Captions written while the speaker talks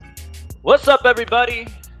What's up, everybody?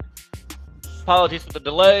 Apologies for the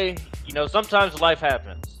delay. Sometimes life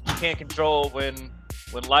happens. You can't control when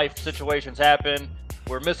life situations happen.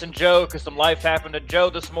 We're missing Joe because some life happened to Joe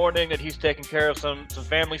this morning that he's taking care of some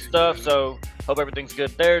family stuff. So hope everything's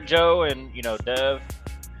good there, Joe, and Dev.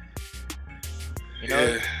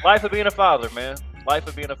 Yeah, Life of being a father, man. Life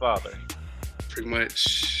of being a father. pretty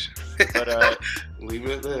much. But Leave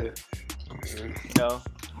it at that. Yeah.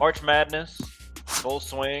 March Madness, full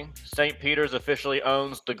swing. St. Peter's officially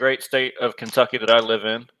owns the great state of Kentucky that I live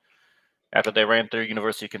in, after they ran through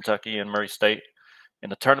University of Kentucky and Murray State in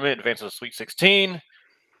the tournament, advanced to the Sweet 16.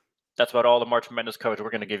 That's about all the March Madness coverage we're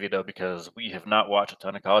going to give you, though, because we have not watched a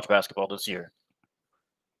ton of college basketball this year.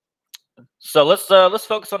 So let's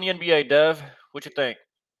focus on the NBA, Dev. What you think?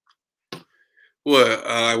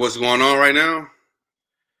 What? What's going on right now?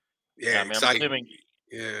 Yeah, Yeah, I mean, I'm exciting. assuming.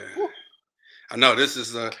 Yeah, Whew, I know this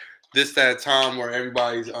is this that time where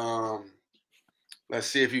everybody's Let's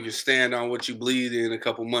see if you can stand on what you believed in a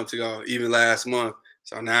couple months ago, even last month.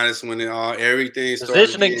 So now that's when everything started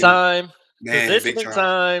positioning getting time. big Positioning time.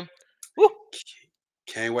 time. Woo,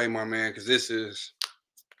 Can't wait, my man, because this is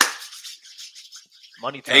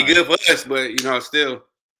money ain't time. good for us, but still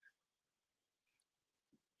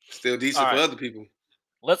All decent for right, other people.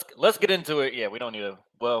 let's get into it. Yeah, we don't need to.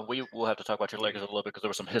 Well, we will have to talk about your Lakers a little bit because there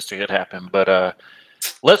was some history that happened. But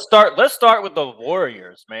let's start with the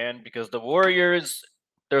Warriors, man, because the Warriors,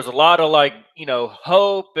 there's a lot of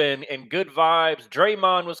hope and good vibes.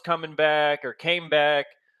 Draymond was coming back or came back.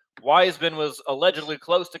 Wiseman was allegedly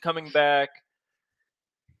close to coming back.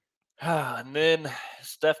 And then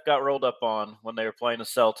Steph got rolled up on when they were playing the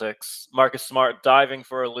Celtics. Marcus Smart diving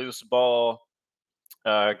for a loose ball,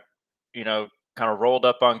 uh, you know, kind of rolled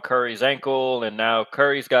up on Curry's ankle, and now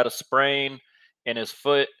Curry's got a sprain in his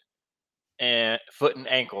foot and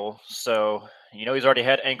ankle. So he's already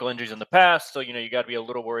had ankle injuries in the past. So you got to be a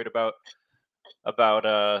little worried about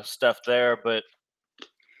stuff there. But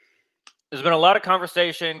there's been a lot of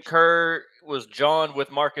conversation. Kerr was John with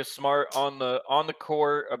Marcus Smart on the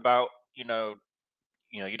court about you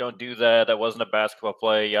don't do that. That wasn't a basketball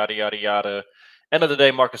play. Yada yada yada. End of the day,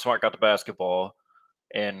 Marcus Smart got the basketball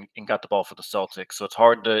and got the ball for the Celtics. So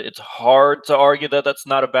it's hard to argue that that's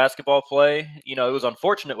not a basketball play. It was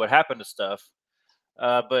unfortunate what happened to Steph.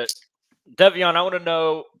 But Devion, I want to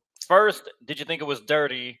know first, did you think it was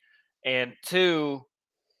dirty? And two,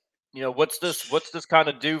 what's this kind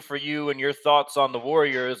of do for you and your thoughts on the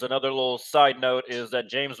Warriors? Another little side note is that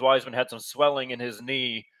James Wiseman had some swelling in his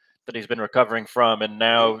knee that he's been recovering from, and Mhm.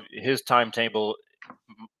 now his timetable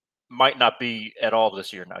might not be at all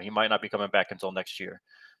this year. Now he might not be coming back until next year.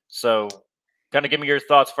 So, kind of give me your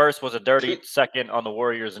thoughts first. Was it dirty? Second, on the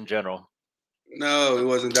Warriors in general. No, it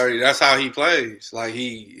wasn't dirty. That's how he plays. Like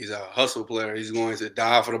he's a hustle player. He's going to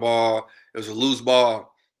die for the ball. It was a loose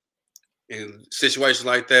ball. In situations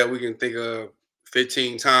like that, we can think of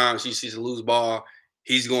 15 times he sees a loose ball.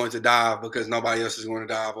 He's going to dive because nobody else is going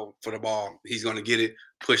to dive for the ball. He's going to get it,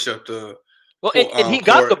 push up the Well, and he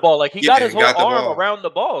got court. the ball. Like he Yeah, got his and whole got the arm ball. around the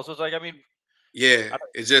ball. So it's like, I mean, Yeah, I don't,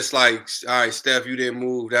 it's just like, all right, Steph, you didn't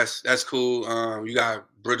move. That's cool. You got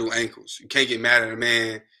brittle ankles. You can't get mad at a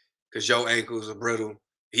man because your ankles are brittle.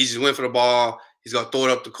 He just went for the ball. He's gonna throw it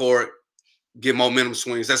up the court, get momentum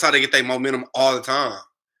swings. That's how they get their momentum all the time.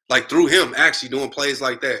 Like through him, actually doing plays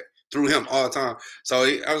like that through him all the time. So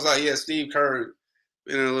I was like, yeah, Steve Kerr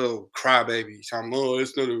been a little crybaby. Talking, oh,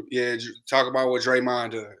 it's not a, yeah. Talk about what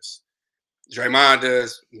Draymond does. Draymond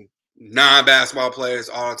does non-basketball players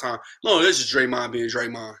all the time. No, this is Draymond being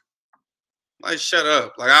Draymond. Like, shut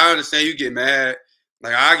up. Like, I understand you get mad.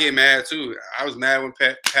 Like, I get mad too. I was mad when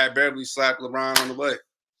Pat Beverly slapped LeBron on the butt.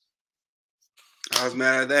 I was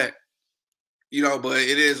mad at that. But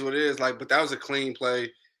it is what it is. Like, but that was a clean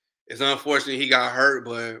play. It's unfortunate he got hurt,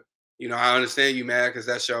 but I understand you mad because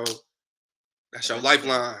that's and your that's your team.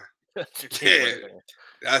 lifeline. That's your team Yeah, right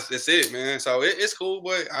there. that's it, man. So it's cool,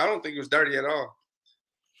 but I don't think it was dirty at all.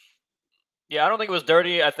 Yeah, I don't think it was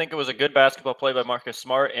dirty. I think it was a good basketball play by Marcus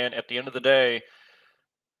Smart. And at the end of the day,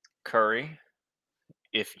 Curry,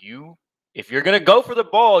 if you if you're gonna go for the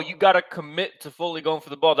ball, you got to commit to fully going for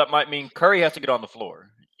the ball. That might mean Curry has to get on the floor.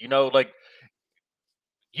 Like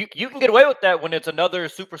you can get away with that when it's another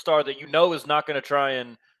superstar that is not going to try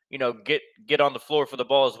and get on the floor for the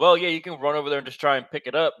ball as well. Yeah, you can run over there and just try and pick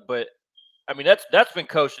it up, but I mean that's been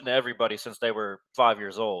coached into everybody since they were 5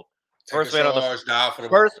 years old. Take a First man on the charge, dive for the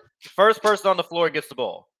ball. first first person on the floor gets the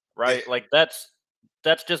ball, Yeah, right? Like that's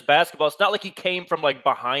just basketball. It's not like he came from like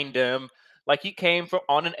behind him. Like he came from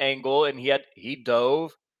on an angle and he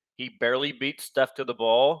dove. He barely beat Steph to the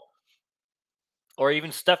ball. or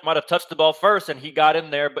even Steph might have touched the ball first and he got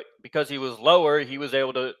in there, but because he was lower, he was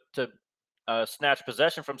able to snatch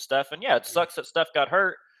possession from Steph. And yeah, it sucks that Steph got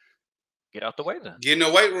hurt. Get out the way then. Get in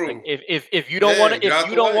the weight Like room. if you don't want to, get out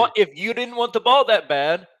the way. if you didn't want the ball that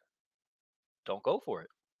bad, don't go for it.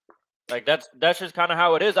 Like that's just kind of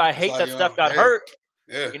how it is. I hate that Steph got hurt.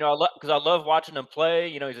 Yeah. You know, because I love watching him play.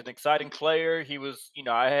 You know, he's an exciting player. He was, you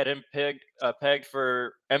know, I had him pegged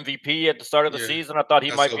for MVP at the start of the season. I thought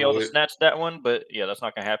he might be able to snatch that one, but yeah, that's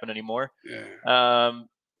not going to happen anymore. Yeah.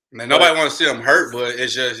 Man, nobody wants to see him hurt, but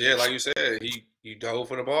it's just like you said, he dove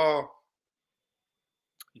for the ball.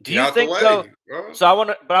 Do you think so? So I want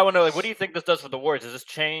to know, like, what do you think this does for the Warriors? Does this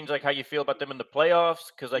change like how you feel about them in the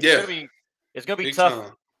playoffs? Because like it's gonna be tough.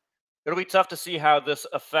 Time. It'll be tough to see how this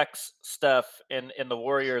affects Steph in the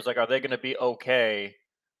Warriors. Like, are they going to be okay?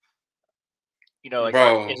 You know, like,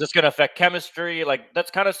 is this going to affect chemistry? Like, that's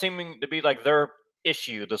kind of seeming to be like their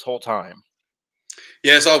issue this whole time.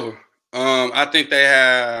 Yeah, it's over. I think they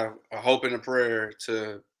have a hope and a prayer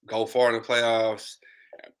to go far in the playoffs.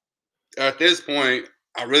 At this point,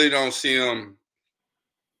 I really don't see them.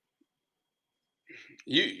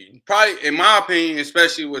 You probably, in my opinion,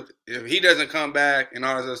 especially with if he doesn't come back and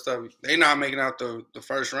all this other stuff, they're not making out the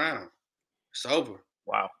first round. It's over.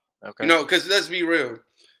 Wow. Okay. You know, because let's be real,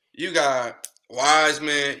 you got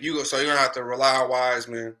Wiseman. So you're gonna have to rely on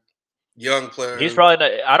Wiseman, young player. He's probably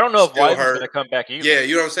not, I don't know if Wiseman's gonna come back either. Yeah,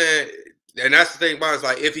 you know what I'm saying. And that's the thing about it, is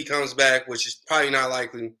like if he comes back, which is probably not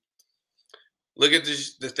likely. Look at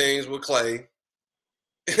the things with Clay.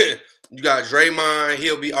 You got Draymond.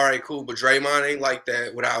 He'll be all right, cool. But Draymond ain't like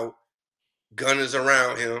that without gunners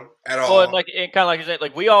around him at all. Well, and kind of like you said,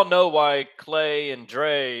 like we all know why Clay and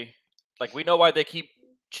Dre, like we know why they keep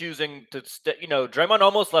choosing to you know, Draymond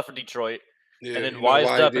almost left for Detroit, and then wised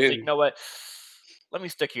up and said, you know what, let me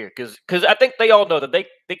stick here because I think they all know that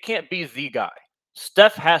they can't be the guy.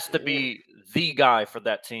 Steph has to be the guy for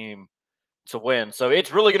that team to win. So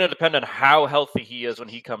it's really going to depend on how healthy he is when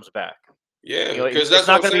he comes back. Yeah, you know, it's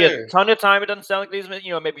not going to be a ton of time. It doesn't sound like these, you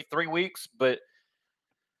know, maybe 3 weeks, but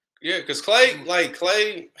yeah, because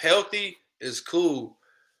Clay healthy is cool,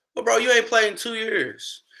 but bro, you ain't playing 2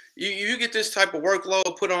 years. You get this type of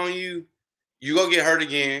workload put on you, you gonna get hurt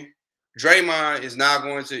again. Draymond is not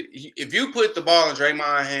going to. If you put the ball in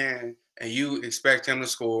Draymond's hand and you expect him to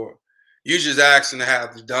score, you just asking to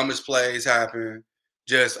have the dumbest plays happen,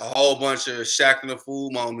 just a whole bunch of Shaq the Fool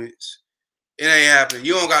moments. It ain't happening.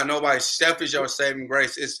 You don't got nobody. Steph is your saving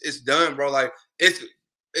grace. It's done, bro. Like it's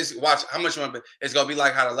watch how much you want. It's gonna be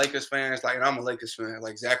like how the Lakers fans like, and I'm a Lakers fan,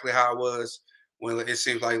 like exactly how it was when it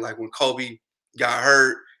seems like when Kobe got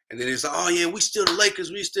hurt, and then it's like, oh yeah, we still the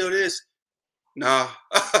Lakers, we still this. Nah,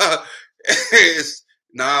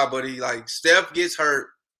 nah, buddy. Like Steph gets hurt,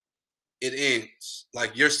 it ends.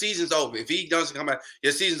 Like your season's over. If he doesn't come back,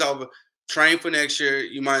 your season's over. Train for next year.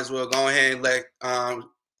 You might as well go ahead and let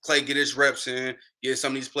Clay get his reps in, get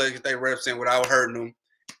some of these players get their reps in without hurting them,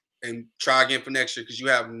 and try again for next year because you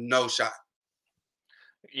have no shot.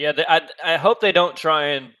 Yeah, I hope they don't try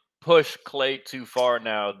and push Clay too far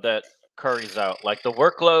now that Curry's out. Like the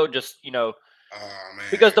workload, just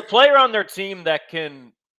because the player on their team that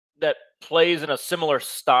plays in a similar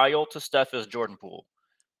style to Steph is Jordan Poole.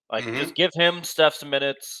 Like just give him Steph's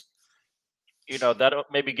minutes. You know, that'll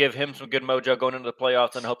maybe give him some good mojo going into the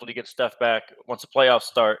playoffs, and hopefully get Steph back once the playoffs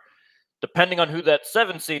start. Depending on who that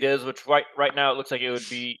 7 seed is, which right now it looks like it would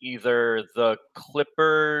be either the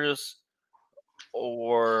Clippers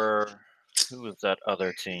or who is that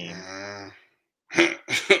other team?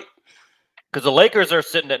 Because the Lakers are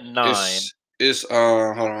sitting at 9. It's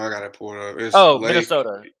hold on, I gotta pull it up. It's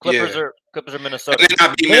Minnesota. Clippers are Minnesota. And they're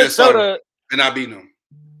not beating Minnesota. They're not beating them.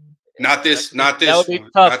 Not this. That would be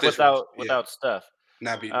tough without Steph.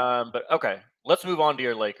 Not beating. But okay, let's move on to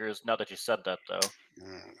your Lakers. Now that you said that, though,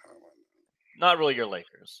 not really your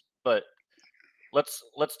Lakers, but let's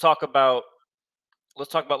talk about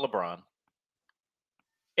LeBron.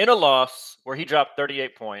 In a loss where he dropped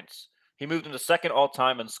 38 points, he moved into second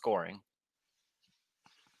all-time in scoring.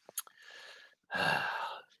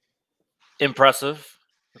 Impressive,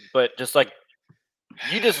 but just like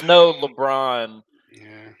you just know LeBron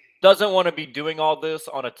doesn't want to be doing all this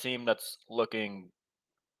on a team that's looking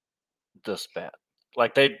this bad.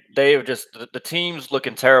 Like they have just the team's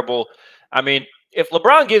looking terrible. I mean, if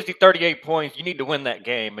LeBron gives you 38 points, you need to win that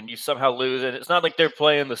game, and you somehow lose it. It's not like they're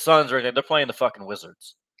playing the Suns or anything. They're playing the fucking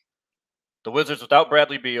Wizards. The Wizards without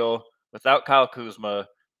Bradley Beal, without Kyle Kuzma.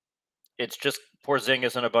 It's just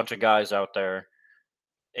Porzingis and a bunch of guys out there.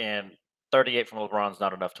 And 38 from LeBron's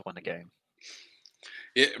not enough to win the game.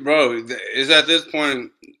 Yeah, bro, is at this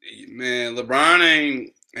point, man, LeBron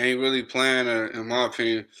ain't ain't really playing, in my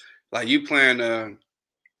opinion, like you playing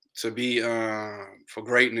to be for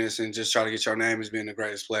greatness and just try to get your name as being the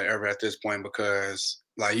greatest player ever at this point because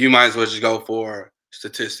like you might as well just go for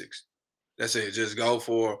statistics. That's it. Just go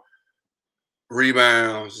for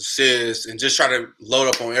rebounds, assists, and just try to load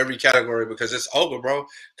up on every category because it's over, bro.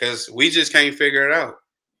 Because we just can't figure it out.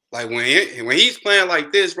 Like when he's playing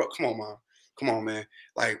like this, bro. Come on, man. Come on, man.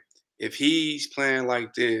 Like if he's playing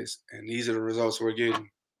like this and these are the results we're getting,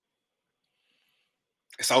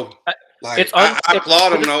 it's over. I- Like It's un I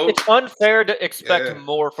applaud him, though. it's unfair to expect Yeah,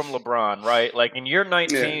 more from LeBron, right? Like in year yeah.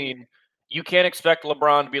 19, you can't expect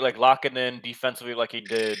LeBron to be like locking in defensively like he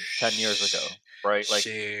did 10 years ago, right? Like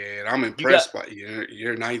Shit, I'm you got impressed by you.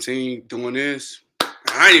 You're 19 doing this.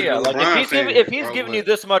 I ain't even yeah, a like LeBron if fan, he's bro. giving you But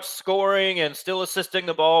this much scoring and still assisting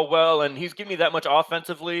the ball well, and he's giving you that much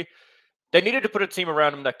offensively, they needed to put a team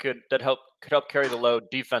around him that could help carry the load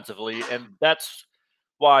defensively, and that's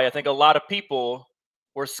why I think a lot of people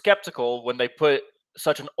were skeptical when they put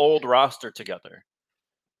such an old roster together,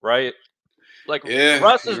 right? Like yeah,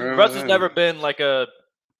 Russ has never been like a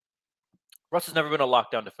Russ has never been a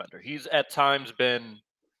lockdown defender. He's at times been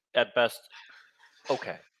at best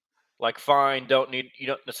okay. Like fine, you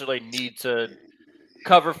don't necessarily need to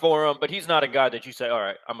cover for him, but he's not a guy that you say, all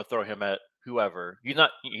right, I'm gonna throw him at whoever. He's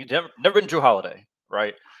never been Drew Holiday,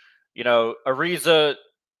 right? You know, Ariza,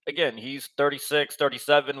 again, he's 36,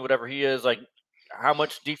 37, whatever he is. Like, how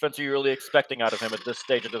much defense are you really expecting out of him at this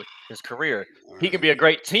stage of his career? He can be a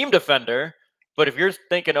great team defender, but if you're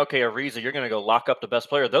thinking, okay, Ariza, you're going to go lock up the best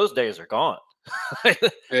player, those days are gone. yeah,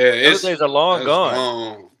 Those days are long it's gone.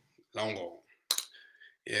 long, long gone.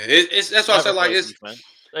 Yeah, it's that's why I said Never like played defense.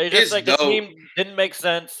 It's just it's like the dope. team didn't make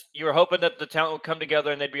sense. You were hoping that the talent would come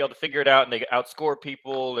together and they'd be able to figure it out and they could outscore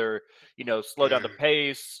people or slow down the Mm,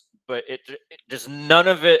 pace. But it just none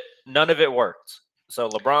of it worked. So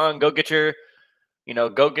LeBron, go get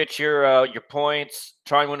your points.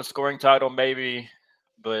 Try and win a scoring title, maybe.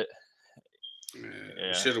 But yeah,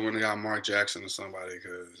 we yeah, should have went and got Mark Jackson or somebody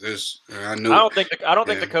because this I I knew. don't think I don't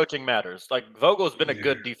think Yeah, the coaching matters. Like Vogel's been a yeah.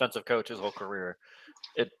 good defensive coach his whole career.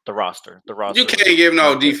 The You roster was can't give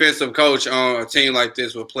no not good. defensive coach on a team like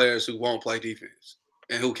this with players who won't play defense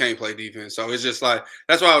and who can't play defense. So it's just like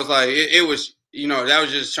that's why I was like it was that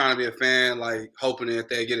was just trying to be a fan, like hoping that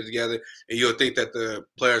they get it together, and you'll think that the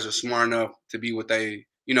players are smart enough to be what they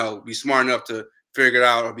be smart enough to figure it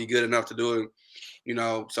out or be good enough to do it.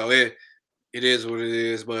 So it is what it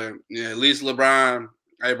is. But yeah, at least LeBron,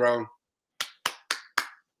 hey bro,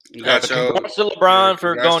 you Hey, got but your congrats to yeah, LeBron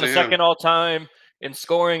for congrats going to to him. second all time in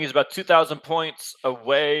scoring. He's about 2,000 points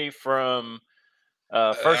away from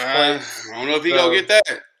first place. I don't know if he gonna So get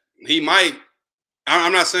that. He might.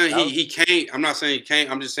 I'm not saying he 2,000, can't. I'm not saying he can't.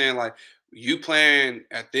 I'm just saying like you playing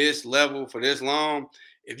at this level for this long.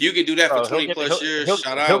 If you could do that for bro, 20 plus years,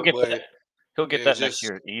 shout he'll out. get that. But He'll get yeah, that next just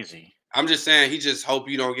year easy. I'm just saying he just hope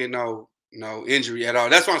you don't get no injury at all.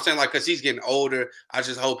 That's what I'm saying. Like, cause he's getting older. I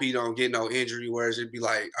just hope he don't get no injury. Whereas it'd be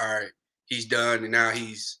like, all right, he's done, and now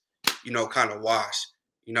he's kind of washed.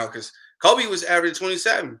 Cause Kobe was average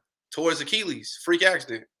 27 towards Achilles freak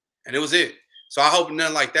accident, and it was it. So I hope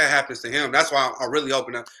nothing like that happens to him. That's why I'm really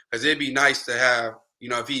hoping that because it'd be nice to have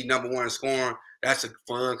if he number one in scoring, that's a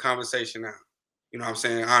fun conversation now. You know what I'm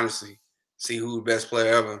saying? Honestly, see who the best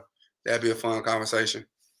player ever. That'd be a fun conversation.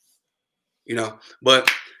 But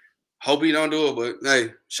hope he don't do it. But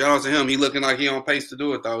hey, shout out to him. He looking like he on pace to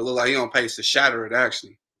do it though. It look like he on pace to shatter it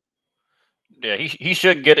actually. Yeah, he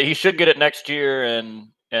should get it. He should get it next year,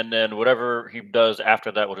 and then whatever he does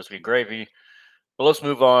after that will just be gravy. But let's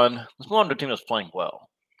move on. Let's move on to a team that's playing well.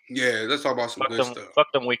 Yeah, let's talk about some good stuff.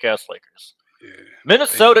 Fuck them weak ass Lakers. Yeah, they,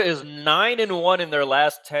 Minnesota is 9-1 in their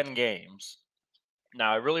last 10 games.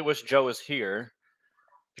 Now I really wish Joe was here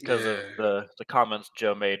because of yeah, the comments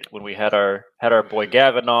Joe made when we had our boy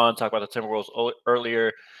Gavin on talk about the Timberwolves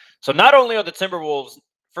earlier. So not only are the Timberwolves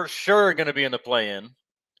for sure going to be in the play-in,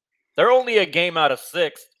 they're only a game out of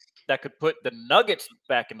 6 that could put the Nuggets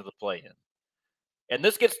back into the play-in. And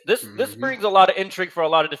this mm-hmm. brings a lot of intrigue for a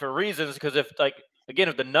lot of different reasons because if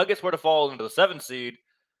the Nuggets were to fall into the 7th seed,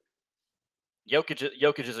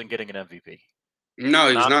 Jokic isn't getting an MVP. No,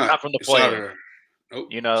 he's not. Not from the It's out of play-in. there. Nope,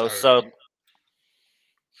 it's out of So there.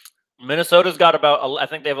 Minnesota's got I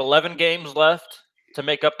think they have 11 games left to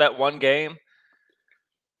make up that one game.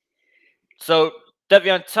 So,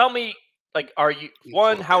 Devion, tell me, are you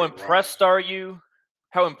how impressed are you?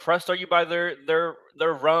 How impressed are you by their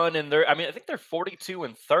run and I mean, I think they're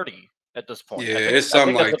 42-30 at this point. Yeah, it's I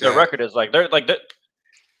something think that's like what their that. record is. They're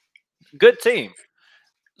good team.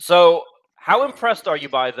 So, how impressed are you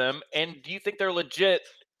by them? And do you think they're legit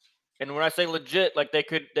And when I say legit, like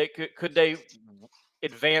could they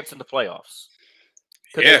advance in the playoffs?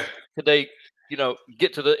 Could they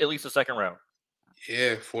get to at least the second round?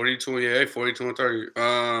 Yeah, 42 and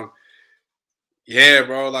 30. Yeah,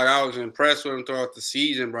 bro. Like I was impressed with them throughout the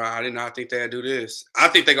season, bro. I did not think they'd do this. I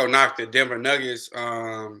think they're gonna knock the Denver Nuggets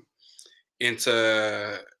into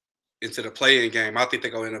the playing game. I think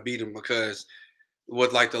they're gonna end up beating them because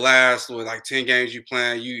with like the last 10 games you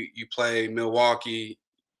playing, you play Milwaukee,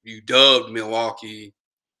 you dubbed Milwaukee.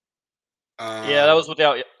 Yeah, that was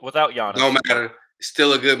without Giannis. Don't matter.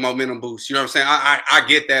 Still a good momentum boost. You know what I'm saying? I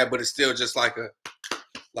get that, but it's still just like a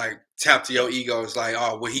tap to your ego. It's like,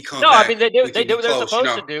 oh, when he come back, I mean they did what they're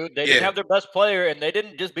supposed to do. They didn't have their best player, and they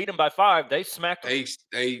didn't just beat him by 5. They smacked them.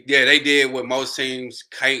 They did what most teams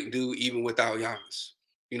can't do even without Giannis.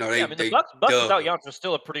 You know, I mean the Bucks without Giannis are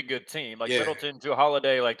still a pretty good team. Like Middleton, Drew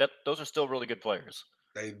Holiday, like that. Those are still really good players.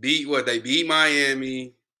 They beat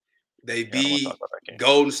Miami. They beat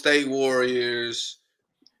Golden State Warriors.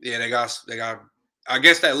 Yeah, they got. I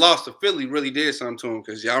guess that loss to Philly really did something to them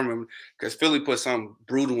because y'all remember because Philly put something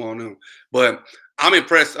brutal on them. But I'm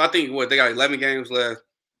impressed. I think they got 11 games left.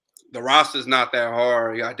 The roster's not that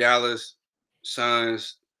hard. You got Dallas,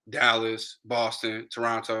 Suns, Dallas, Boston,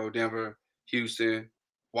 Toronto, Denver, Houston,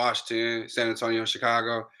 Washington, San Antonio,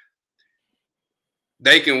 Chicago.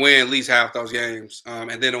 They can win at least half those games.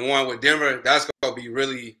 And then the one with Denver, that's going to be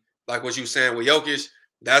really like what you saying with Jokic.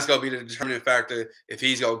 That's going to be the determining factor if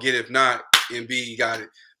he's going to get it. If not, Embiid got it.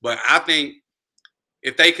 But I think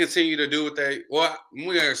if they continue to do what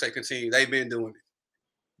we're going to say continue. They've been doing it.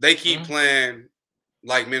 They keep playing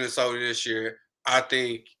like Minnesota this year. I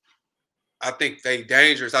think they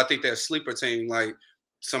dangerous. I think they're a sleeper team. Like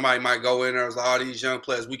somebody might go in there as all these young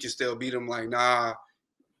players, we can still beat them. Like, nah,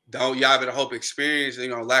 don't y'all better hope experience,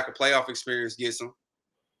 lack of playoff experience gets them.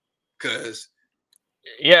 Cause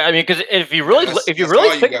yeah, I mean, because if you really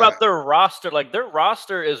think about their roster, like their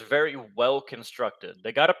roster is very well constructed.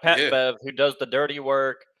 They got a Pat Bev who does the dirty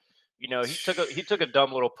work. He took a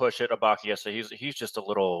dumb little push at Ibaka yesterday. He's just a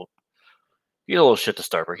little shit to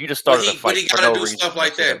start. He just started a fight. But he got to do stuff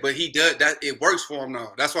like that. But he does that. It works for him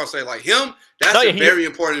now. That's why I say like him. That's a very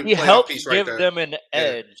important. He helps give them an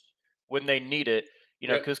edge when they need it.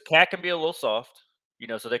 Because Cat can be a little soft.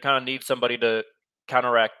 So they kind of need somebody to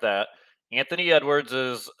counteract that. Anthony Edwards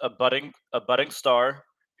is a budding star.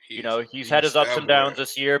 He's had his ups and downs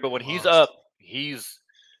this year, but when he's up, he's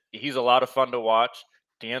a lot of fun to watch.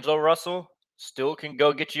 D'Angelo Russell still can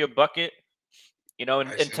go get you a bucket.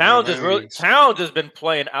 And Towns has been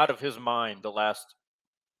playing out of his mind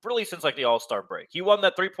since like the All-Star break. He won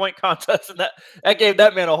that 3-point contest, and that gave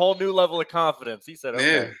that man a whole new level of confidence. He said,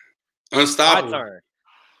 "Okay, unstoppable." My turn.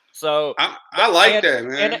 So I like that,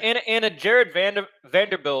 man. And a Jared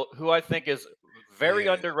Vanderbilt, who I think is very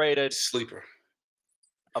underrated. Sleeper.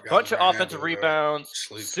 A bunch of offensive rebounds,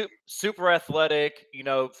 super athletic,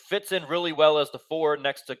 fits in really well as the 4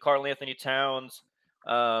 next to Karl-Anthony Towns.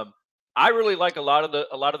 I really like a lot of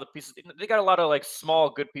the pieces. They got a lot of like small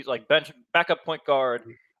good pieces, like backup point guard,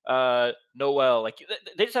 Noel. Like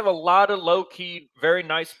they just have a lot of low key, very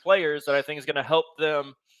nice players that I think is going to help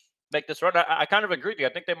them make this run. I kind of agree with you. I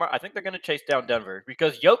think they're going to chase down Denver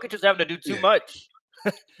because Jokic is having to do too much.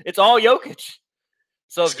 It's all Jokic.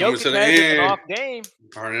 So if Jokic has an off game,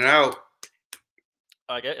 turn it out.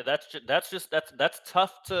 That's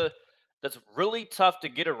tough to. That's really tough to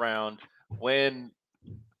get around when.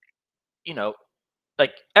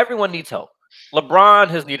 Like everyone needs help. LeBron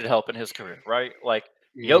has needed help in his career, right? Like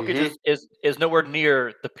Jokic is nowhere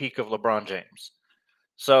near the peak of LeBron James.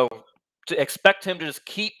 So to expect him to just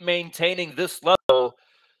keep maintaining this level,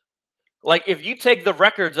 like if you take the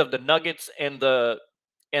records of the Nuggets and the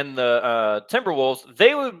Timberwolves,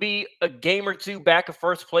 they would be a game or 2 back of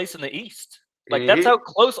first place in the East. Like that's how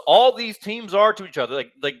close all these teams are to each other.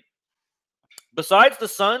 Like besides the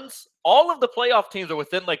Suns, all of the playoff teams are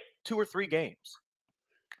within like 2 or 3 games.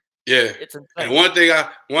 Yeah, it's insane. And one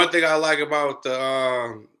thing I like about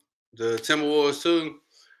the Timberwolves too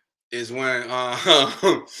is when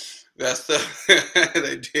that stuff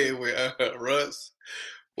they did with Russ.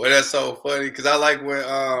 Well, that's so funny because I like when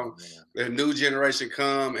the new generation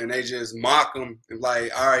come and they just mock them and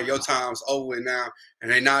like, all right, your time's over now,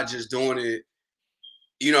 and they not just doing it.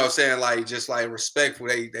 You know what I'm saying? Like, just like respectful.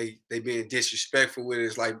 They being disrespectful with it.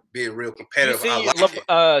 It's like being real competitive. I like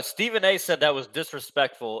it. Stephen A said that was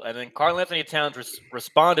disrespectful. And then Karl-Anthony Towns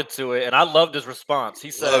responded to it. And I loved his response.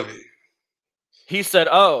 He said,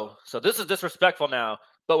 "Oh, so this is disrespectful now.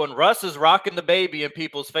 But when Russ is rocking the baby in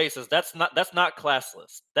people's faces, that's not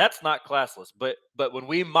classless. That's not classless. But when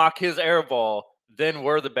we mock his air ball, then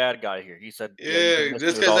we're the bad guy here. He said, yeah, you can Yeah, miss me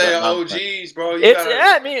just with because all they that are nonsense. OGs, bro, you It's gotta.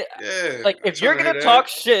 yeah, I mean, Yeah, like I'm if trying you're to hear gonna that. talk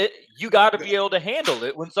shit, you got to be able to handle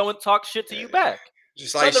it when someone talks shit to you Yeah. back.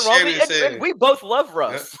 Just There's like nothing wrong with Shannon it, and said. we both love Yep.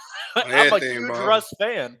 Russ. On I'm a everything, huge bro. Russ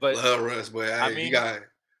fan, but Love Russ, but I hey, you mean, got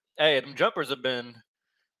hey, them jumpers have been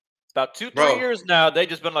about 2-3 bro. years now. They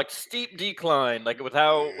just been like steep decline, like with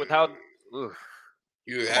how. Oof,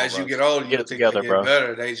 You come on, as you Russ, get older, get you it think they together, get bro.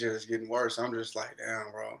 better. They just getting worse. I'm just like, damn,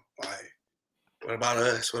 bro. Like, what about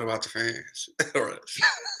us? What about the fans? Or us?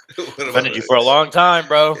 What about Defended you for a us? long time,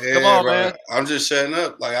 bro. Come Yeah, on, bro. man. I'm just shutting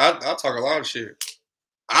up. Like I talk a lot of shit.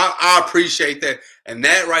 I appreciate that. And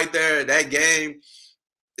that right there, that game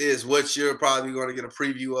is what you're probably going to get a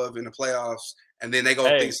preview of in the playoffs. And then they go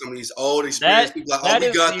think Hey, some of these old that experienced people like, oh, that we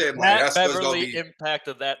is got the that. Like Pat that's what it's gonna Beverly be. impact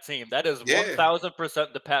of that team. That is Yeah,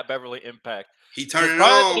 1,000% the Pat Beverly impact. he Because turning it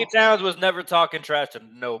Karl Anthony on. Towns was never talking trash to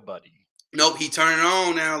nobody. Nope, he turning it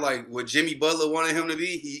on now. Like what Jimmy Butler wanted him to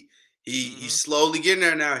be. He's Hmm. slowly getting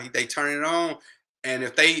there now. They turning it on. And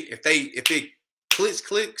if it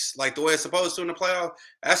clicks like the way it's supposed to in the playoffs,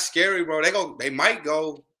 that's scary, bro. They might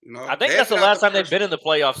go. You I know, think they've that's been the out last the time they've first. been in the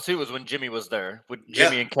playoffs too, was when Jimmy was there with Yeah,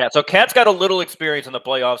 Jimmy and Cat. So Cat's got a little experience in the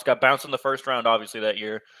playoffs. Got bounced in the first round, obviously that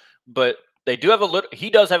year, but they do have a little. He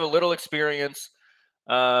does have a little experience.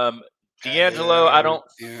 Um, D'Angelo, I don't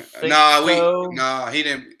yeah. think so. He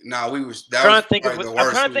didn't. Nah, we was that Trying was to think of probably the I'm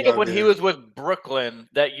worst trying to we think of ever when he did. was with Brooklyn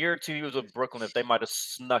that year too. He was with Brooklyn. If they might have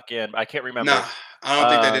snuck in, I can't Nah, remember. I don't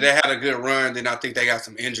think they did. They had a good run. Then I think they got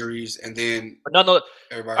some injuries, and then But nonetheless,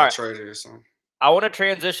 everybody all got right. traded or something. I want to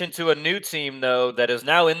transition to a new team though that is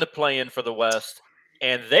now in the play-in for the West,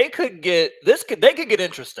 and they could get this. They could get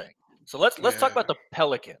interesting. So let's talk Yeah. about the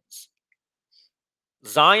Pelicans.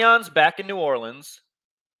 Zion's back in New Orleans.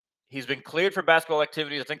 He's been cleared for basketball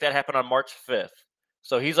activities. I think that happened on March 5th.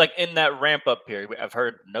 So he's like in that ramp up period. I've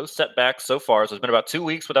heard no setbacks so far. So it's been about 2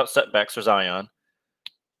 weeks without setbacks for Zion.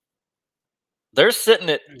 They're sitting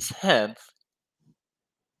at 10th.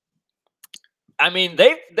 I mean,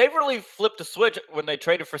 they've really flipped a switch when they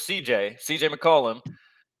traded for CJ McCollum.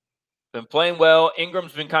 Been playing well.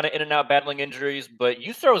 Ingram's been kind of in and out battling injuries, but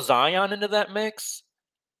you throw Zion into that mix,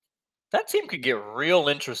 that team could get real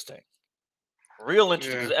interesting. Real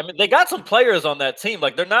interesting Yeah. because I mean they got some players on that team.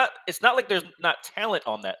 Like they're not. It's not like there's not talent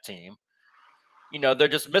on that team. They're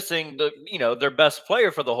just missing their best player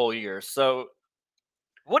for the whole year. So,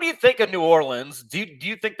 what do you think of New Orleans? Do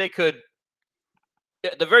you think they could,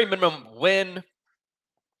 at the very minimum, win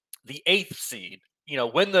the eighth seed?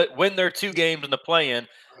 Win their 2 games in the play-in.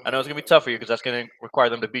 I know it's gonna be tough for you because that's gonna require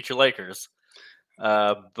them to beat your Lakers.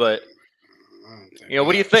 But I don't think they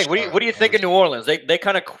what do you have a think? What do you shot, think of New Orleans? They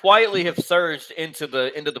kind of quietly have surged into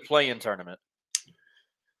the play-in tournament.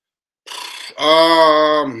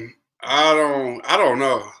 I don't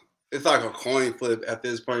know. It's like a coin flip at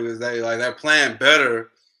this point because they're playing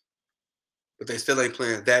better, but they still ain't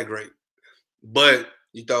playing that great. But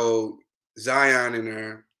you throw Zion in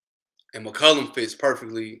there, and McCollum fits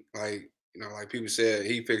perfectly. Like people said,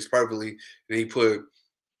 he fits perfectly, and he put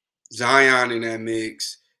Zion in that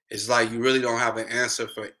mix. It's like you really don't have an answer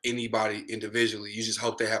for anybody individually. You just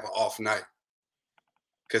hope they have an off night.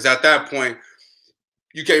 Because at that point,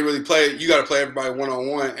 you can't really play. You got to play everybody one on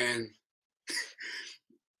one, and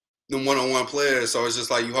the one on one players. So it's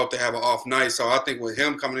just like you hope they have an off night. So I think with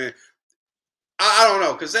him coming in, I don't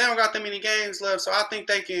know because they don't got that many games left. So I think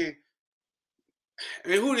they can. I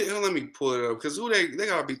mean, let me pull it up because who they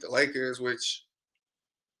gotta beat the Lakers, which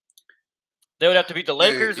They would have to beat the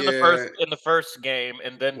Lakers in the first yeah, game,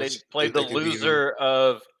 and then which they'd I play think the they could beat them. loser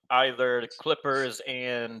of either the Clippers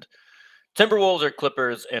and Timberwolves or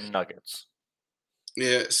Clippers and Nuggets.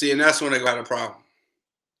 Yeah, see, and that's when they got a problem.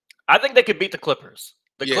 I think they could beat the Clippers.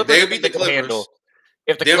 The Yeah, Clippers, they I beat think the they could Clippers. handle.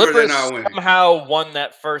 If the Denver, they're Clippers not winning. somehow won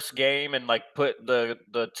that first game and like put the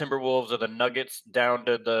Timberwolves or the Nuggets down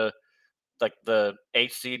to the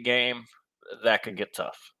 8th seed game, that could get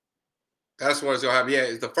tough. That's what it's gonna happen. Yeah,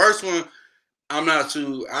 it's the first one. I'm not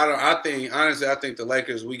too. I don't. I think honestly, I think the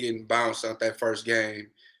Lakers we getting bounced out that first game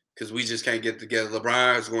because we just can't get together.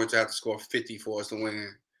 LeBron is going to have to score 50 for us to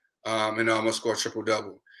win, and I'm gonna score triple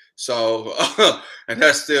double. So, and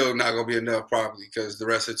that's still not gonna be enough probably because the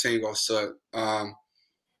rest of the team gonna suck.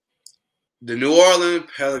 The New Orleans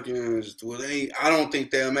Pelicans, I don't think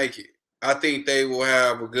they'll make it. I think they will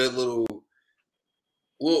have a good little.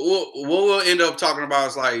 What we'll end up talking about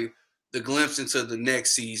is like the glimpse into the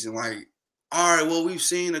next season. Like, all right, well, we've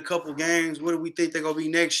seen a couple games. What do we think they're gonna be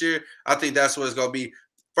next year? I think that's what it's gonna be.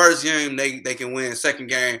 First game, they can win. Second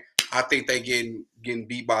game, I think they getting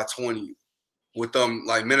beat by 20 with them,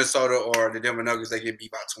 like Minnesota or the Denver Nuggets. They get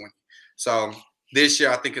beat by 20. So This year,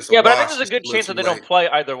 I think it's a Yeah, but I think wash. there's a It's a good little chance too that they don't late. play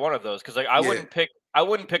either one of those because like Yeah. I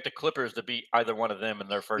wouldn't pick the Clippers to beat either one of them in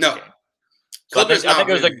their first No, game. So Clippers I think not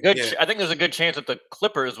there's a really. good Yeah. I think there's a good chance that the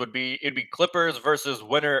Clippers it'd be Clippers versus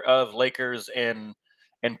winner of Lakers and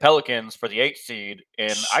Pelicans for the 8th seed,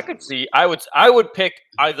 and I could see I would pick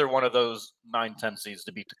either one of those 9-10 seeds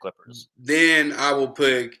to beat the Clippers. Then I will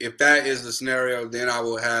pick, if that is the scenario, then I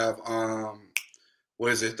will have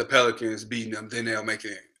what is it, the Pelicans beating them, then they'll make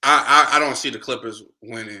it. I don't see the Clippers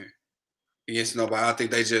winning against nobody. I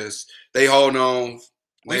think they hold on.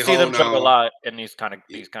 We They see them hold struggle a on. lot in these kind of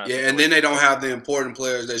Yeah, and then they situations. don't have the important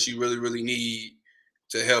players that you really, really need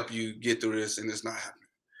to help you get through this, and it's not happening.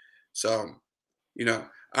 So, you know,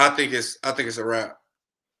 I think it's a wrap.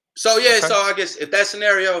 So yeah, Okay. so I guess if that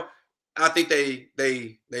scenario, I think they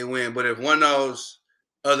win. But if one of those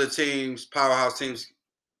other teams, powerhouse teams,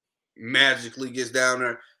 magically gets down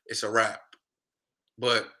there, it's a wrap.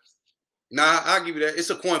 But nah, I'll give you that. It's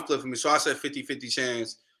a coin flip for me. So I said 50-50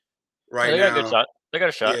 chance Yeah, right they got a good now. shot. They got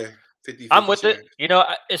a shot. Yeah, 50 I'm 50 with it. chance. You know,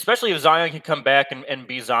 especially if Zion can come back and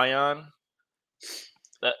be Zion.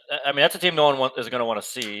 I mean, that's a team no one is going to want to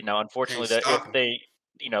see. Now, Can't unfortunately, that if stop them. they,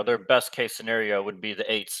 their best case scenario would be the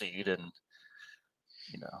 8th seed, and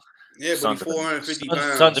you know, Yeah, but he's 450 Suns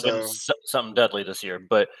pounds. have been So something deadly this year.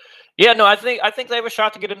 But yeah, no, I think they have a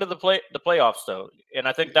shot to get into the playoffs though, and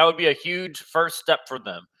I think that would be a huge first step for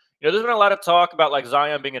them. You know, there's been a lot of talk about like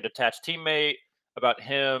Zion being a detached teammate, about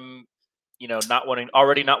him, not wanting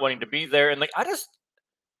to be there, and like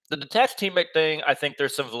the detached teammate thing, I think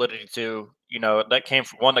there's some validity to. That came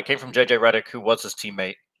from JJ Redick, who was his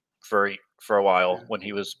teammate for a while when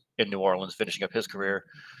he was in New Orleans finishing up his career.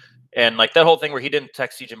 And like that whole thing where he didn't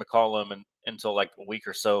text CJ McCollum until like a week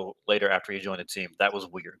or so later after he joined the team, that was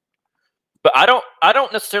weird. But I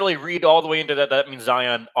don't necessarily read all the way into that. That means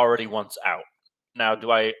Zion already wants out. Now,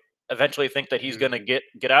 do I eventually think that he's going to get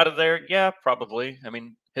out of there? Yeah, probably. I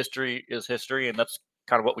mean, history is history, and that's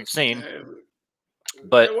kind of what we've seen.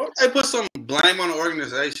 But they put some blame on the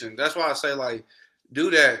organization. That's why I say like do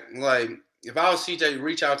that. Like if I was CJ,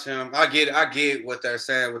 reach out to him. I get what they're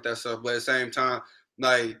saying with that stuff, but at the same time,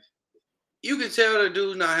 like you can tell the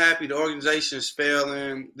dude's not happy. The organization's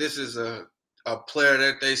failing. This is a player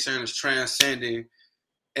that they saying is transcending.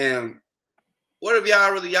 And what if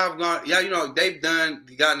y'all gone? Yeah, they've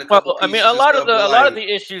gotten a couple I mean, pieces and stuff, but a lot of like, the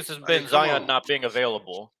issues has been come Zion on, not being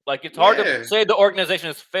available. Like it's hard to yeah. say the organization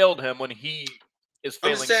has failed him when he is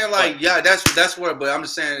I'm just failing to saying, play. like, yeah, that's where. But I'm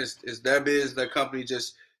just saying, it's their business, their company.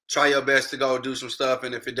 Just try your best to go do some stuff,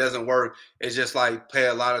 and if it doesn't work, it's just like pay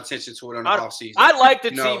a lot of attention to it in the off season. I like the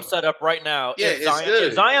You team know, setup right now. yeah, it's If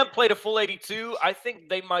good. Zion played a full 82, I think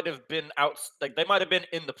they might have been out. Like they might have been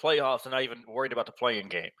in the playoffs and not even worried about the playing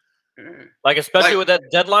game. Yeah. Like especially Like, with that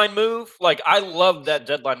deadline move. Like I love that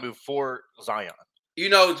deadline move for Zion.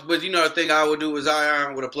 but the thing I would do with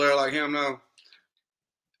Zion with a player like him, though,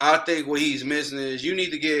 I think what he's missing is you need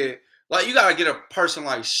to get you gotta get a person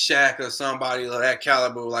like Shaq or somebody of that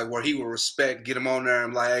caliber, like where he will respect, get him on there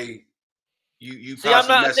and like, hey, you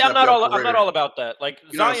possibly messing up your I'm not career. all about that. Like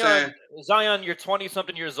You know what I'm saying? Zion, you're 20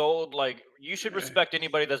 something years old. Like you should Yeah. respect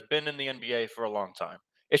anybody that's been in the NBA for a long time.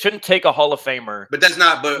 It shouldn't take a Hall of Famer. But that's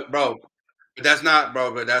not, but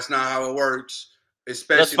that's not how it works. That's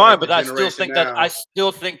Especially fine, like the but generation I now.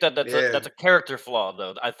 still think that Yeah, that's a character flaw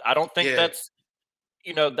though. I don't think yeah. that's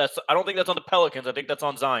I don't think that's on the Pelicans. I think that's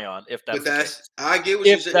on Zion if But that's the case. I get what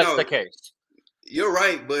you If said. that's No, the case. you're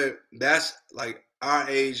right, but that's like our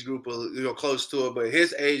age group, close to it. But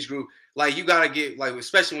his age group, like you gotta get like,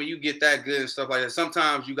 especially when you get that good and stuff like that.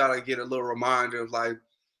 Sometimes you gotta get a little reminder of like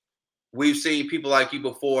we've seen people like you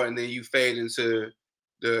before, and then you fade into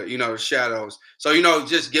the shadows. So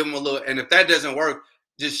just give them a little. And if that doesn't work,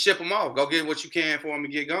 just ship them off. Go get what you can for them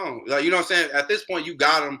and get gone. Like what I'm saying. At this point, you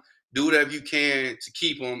got them. Do whatever you can to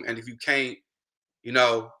keep them, and if you can't, you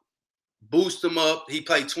know, boost them up. He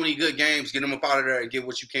played 20 good games. Get him up out of there and get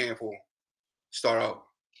what you can for him. Start out.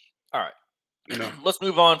 All right. You know. Let's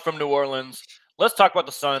move on from New Orleans. Let's talk about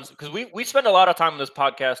the Suns because we spend a lot of time in this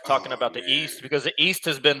podcast talking Oh about the man. East because the East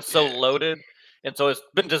has been so Yeah. loaded and so it's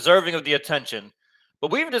been deserving of the attention.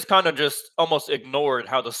 But we've just kind of just almost ignored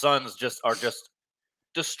how the Suns are just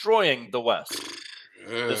destroying the West this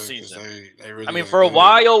Yeah, because season. they I really mean, that for a good.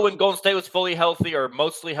 while when Golden State was fully healthy or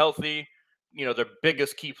mostly healthy, their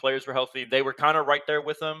biggest key players were healthy. They were kind of right there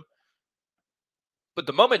with them. But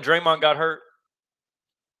the moment Draymond got hurt,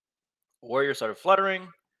 Warriors started fluttering.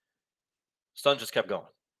 Suns just kept going.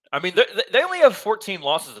 I mean, they only have 14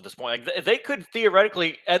 losses at this point. Like they could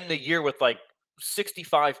theoretically end the year with like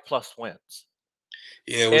 65 plus wins,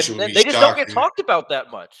 Yeah, which and would be they just don't get shocking. talked about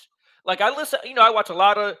that much. Like I listen, I watch a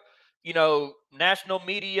lot of national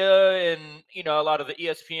media and a lot of the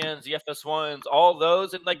ESPNs, the FS1s, all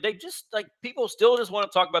those, and like they just like people still just want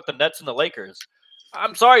to talk about the Nets and the Lakers.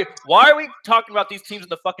 I'm sorry, why are we talking about these teams in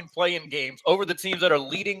the fucking play-in games over the teams that are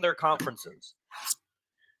leading their conferences?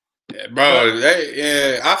 Yeah, bro,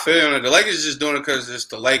 I feel it. The Lakers just doing it because it's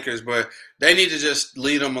the Lakers, but they need to just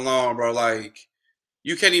leave them alone, bro. Like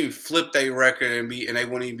you can't even flip their record and they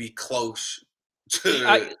wouldn't even be close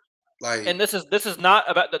to And this is not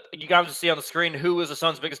about that. You guys see on the screen who is the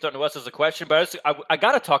Suns' biggest threat in the West is a question, but I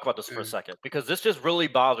got to talk about this for a second because this just really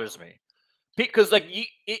bothers me. Because like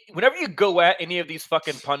whenever you go at any of these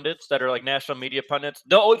fucking pundits that are like national media pundits,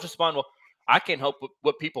 they'll always respond, "Well, I can't help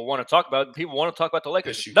what people want to talk about. People want to talk about the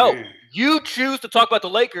Lakers." Yes, you No, can. you choose to talk about the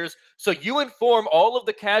Lakers, so you inform all of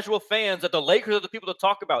the casual fans that the Lakers are the people to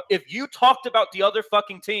talk about. If you talked about the other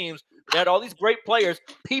fucking teams that had all these great players,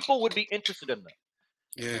 people would be interested in them.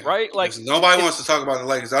 Yeah, Right? Like nobody wants to talk about the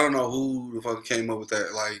Lakers. I don't know who the fuck came up with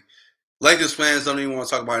that. Like Lakers fans don't even want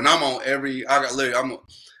to talk about it. And I'm on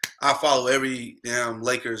I follow every damn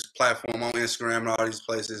Lakers platform on Instagram and all these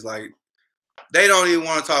places. Like they don't even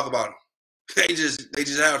want to talk about them. They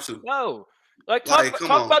just have to. no. Like Like, come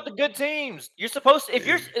talk on. about the good teams. You're supposed to, if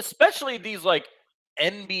you're especially these like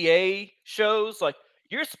NBA shows, like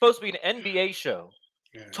you're supposed to be an NBA show.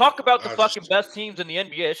 Yeah. Talk about the fucking best teams in the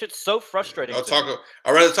NBA. It's just so frustrating. I'd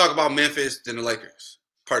rather talk about Memphis than the Lakers,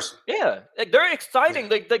 personally. Yeah, like they're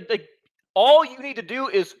exciting. Yeah. Like all you need to do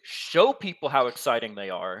is show people how exciting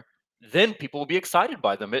they are. Then people will be excited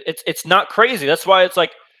by them. It's not crazy. That's why it's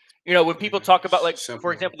like, when people talk about like, Simple.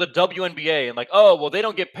 for example, the WNBA and like, oh, well, they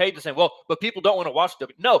don't get paid the same. Well, but people don't want to watch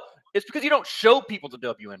W. No, it's because you don't show people the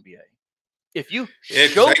WNBA. If you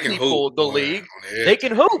show people the league, they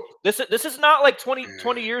can hoop. This is not like 20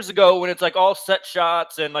 years ago when it's like all set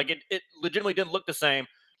shots and like it legitimately didn't look the same.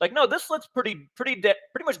 Like, no, this looks pretty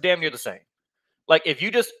much damn near the same. Like if you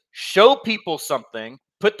just show people something,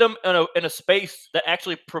 put them in a space that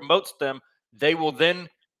actually promotes them, they will then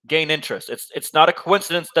gain interest. It's not a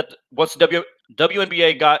coincidence that once the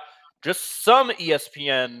WNBA got just some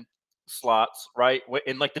ESPN slots, right,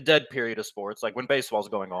 in like the dead period of sports, like when baseball's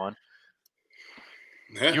going on,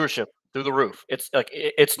 viewership through the roof. It's like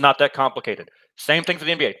it's not that complicated. Same thing for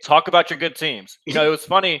the NBA. Talk about your good teams. It was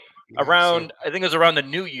funny around. I think it was around the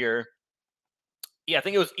New Year. Yeah, I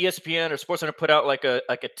think it was ESPN or SportsCenter put out like a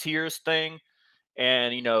tiers thing,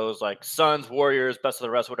 and it was like Suns, Warriors, best of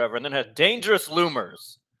the rest, whatever, and then had dangerous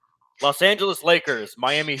loomers, Los Angeles Lakers,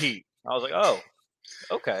 Miami Heat. I was like, oh,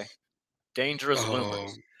 okay, dangerous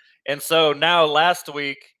loomers. And so now last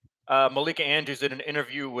week, Malika Andrews did an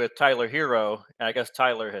interview with Tyler Hero, and I guess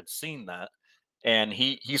Tyler had seen that, and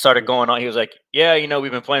he started going on. He was like, "Yeah,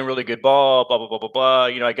 we've been playing really good ball, blah blah blah blah blah.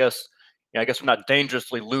 I guess we're not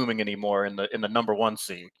dangerously looming anymore in the number one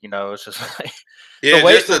seed. It's just like the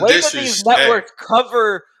way that these networks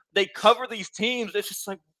cover these teams. It's just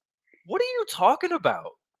like, what are you talking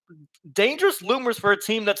about? Dangerous loomers for a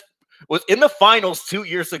team that was in the finals 2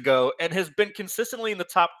 years ago and has been consistently in the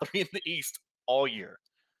top 3 in the East all year.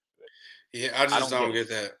 Yeah, I just don't get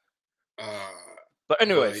that. But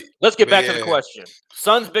anyways, let's get back to the question.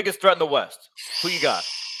 Suns' biggest threat in the West. Who you got?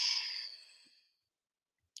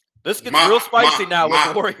 This gets real spicy now with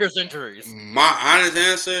the Warriors' injuries. My honest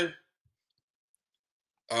answer,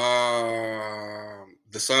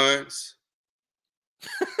 the Suns.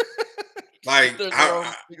 Like,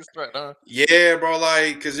 biggest threat, huh? Yeah, bro.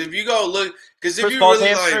 Like, because if you go look, because if you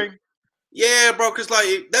really like, yeah, bro. Because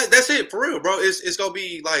like that's it for real, bro. It's gonna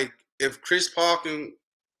be like if Chris Paul can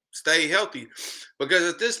stay healthy, because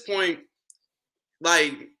at this point,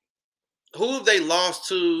 like, who have they lost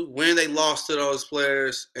to? When they lost to those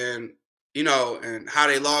players, and and how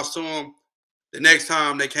they lost to them. The next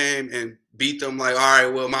time they came and beat them, like, all right,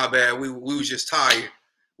 well, my bad. We was just tired.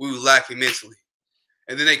 We were lacking mentally.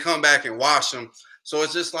 And then they come back and wash them. So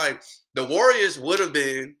it's just like the Warriors would have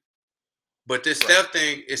been, but this Steph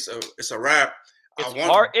thing, it's a wrap.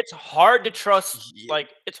 It's hard to trust. Like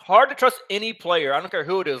it's hard to trust any player. I don't care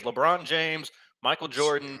who it is, LeBron James, Michael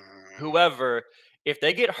Jordan, whoever. If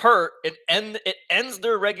they get hurt and it ends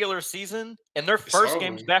their regular season and their first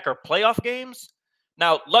games back are playoff games.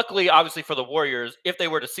 Now, luckily, obviously for the Warriors, if they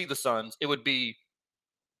were to see the Suns, it would be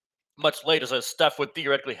much later. So Steph would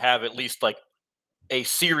theoretically have at least like a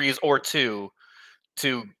series or two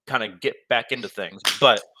to kind of get back into things.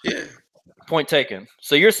 But point taken.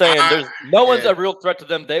 So you're saying there's no one's a real threat to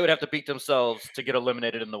them. They would have to beat themselves to get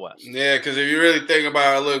eliminated in the West. Yeah, because if you really think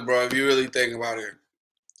about it, look, bro, if you really think about it,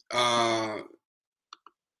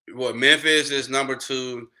 Memphis is number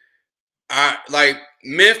 2.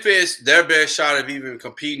 Memphis, their best shot of even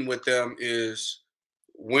competing with them is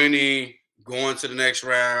winning, going to the next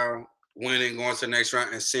round, winning, going to the next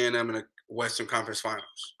round, and seeing them in the Western Conference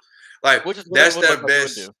Finals. Like Which is what it that's would look their like it would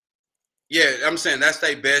best. do. Yeah, I'm saying that's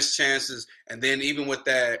their best chances. And then even with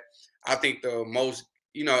that, I think the most,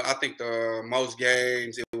 I think the most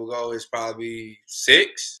games it will go is probably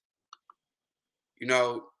 6. You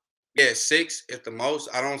know, yeah, 6 if the most.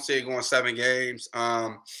 I don't see it going 7 games.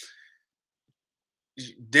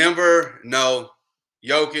 Denver, no.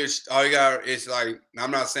 Jokic, all you got is like, I'm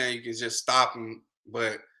not saying you can just stop him,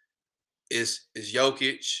 but it's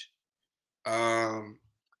Jokic. Um,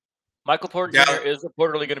 Michael Porter Jr. Dallas, is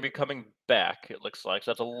reportedly going to be coming back. It looks like, so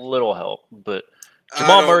that's a little help. But I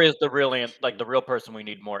Jamal don't. Murray is the real person we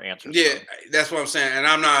need more answers Yeah, from. that's what I'm saying. And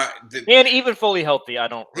I'm not. And even fully healthy, I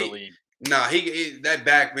don't He, really. nah, that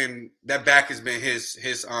back has been his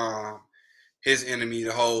enemy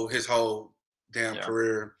his whole damn Yeah.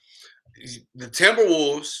 career. The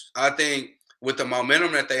Timberwolves, I think, with the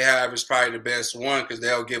momentum that they have, is probably the best one because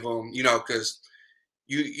they'll give them, because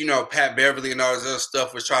Pat Beverly and all this other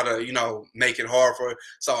stuff was try to, make it hard for it.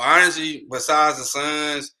 So honestly, besides the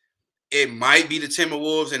Suns, it might be the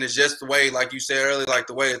Timberwolves, and it's just the way, like you said earlier, like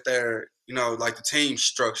the way that they're, like the team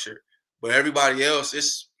structured. But everybody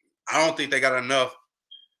else, I don't think they got enough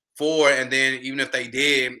for it. And then even if they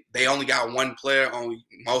did, they only got one player on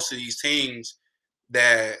most of these teams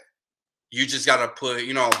that you just got to put,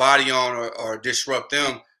 a body on or disrupt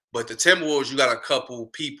them. But the Timberwolves, you got a couple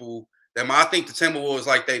people that I think the Timberwolves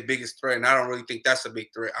like their biggest threat, and I don't really think that's a big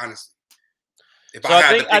threat, honestly. If So I I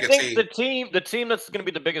had to think I pick a think team, the team that's going to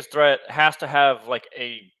be the biggest threat has to have like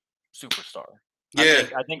a superstar. yeah,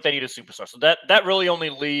 I think they need a superstar. So that really only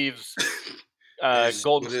leaves is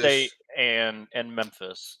Golden what State is and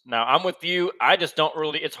Memphis. Now I'm with you. I just don't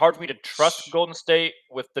really. It's hard for me to trust Golden State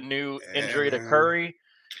with the new yeah, injury to man. Curry.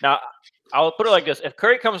 Now I'll put it like this: if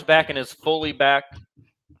Curry comes back and is fully back,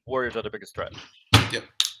 Warriors are the biggest threat. Yep,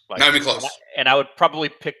 Like, not even and I, close. and I would probably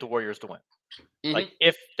pick the Warriors to win. Like Mm-hmm.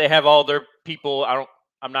 if they have all their people,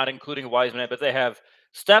 I'm not including Wiseman, but they have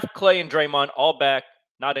Steph, Clay, and Draymond all back,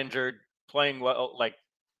 not injured, playing well like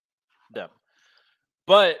them.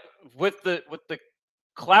 But with the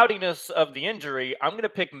cloudiness of the injury, I'm going to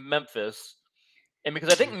pick Memphis, and because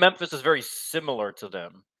I think Memphis is very similar to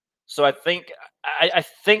them, so I think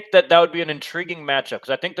that would be an intriguing matchup because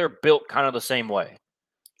I think they're built kind of the same way.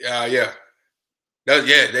 Yeah.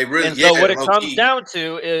 They really, And so what it low comes key, down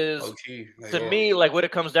to is, they to are. me, like what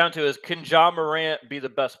it comes down to is, can Ja Morant be the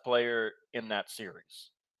best player in that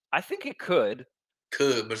series? I think he could.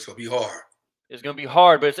 Could, but it's gonna be hard. It's going to be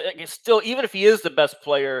hard, but it's still, even if he is the best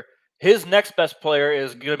player, his next best player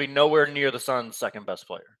is going to be nowhere near the Suns' second best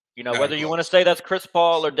player. Not even Whether you want to close. say that's Chris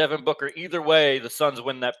Paul or Devin Booker, either way, the Suns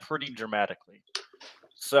win that pretty dramatically.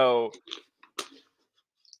 So,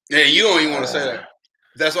 Yeah, you don't even want to say that.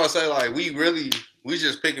 That's why I say like we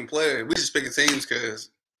just picking players. We just picking teams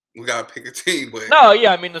because we gotta pick a team. But no,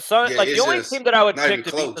 yeah, I mean the Suns. yeah, Like the it's only just team that I would not pick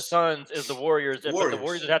even to beat the close. Suns is the Warriors, but the Warriors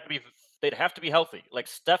Warriors. they'd have to be healthy. Like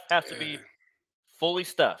Steph has to Yeah. be fully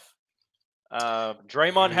Steph.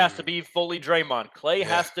 Draymond has to Mm. be fully Draymond. Clay Yeah.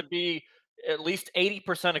 has to be at least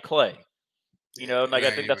 80% of Clay. Yeah. Like It I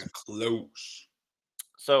ain't think that's even close.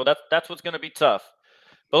 so that's what's going to be tough.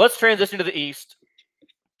 But let's transition to the East.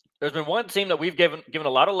 There's been one team that we've given a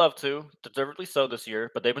lot of love to, deservedly so this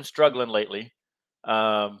year, but they've been struggling lately,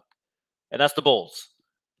 and that's the Bulls.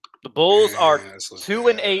 The Bulls are Man, this was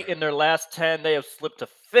 2-8 bad. in their last 10. They have slipped to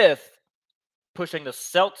fifth, pushing the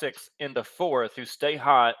Celtics into fourth, who stay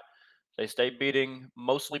hot. They stay beating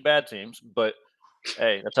mostly bad teams, but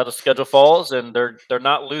hey, that's how the schedule falls, and they're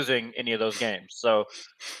not losing any of those games. So,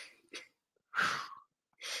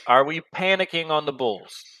 are we panicking on the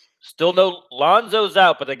Bulls? Still no Lonzo's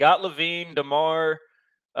out, but they got Levine, DeMar,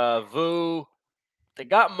 Vu. They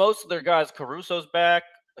got most of their guys. Caruso's back.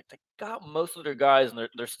 Like they got most of their guys, and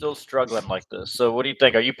they're still struggling like this. So, what do you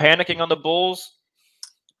think? Are you panicking on the Bulls?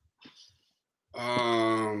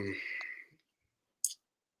 Um,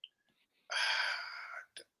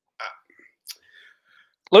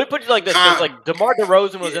 Let me put it like this, because con- like DeMar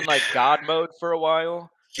DeRozan was yeah, in like God mode for a while.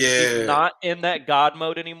 He's yeah, not in that God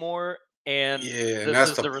mode anymore, and yeah, and this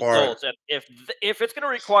that's is the the part. results. And if it's going to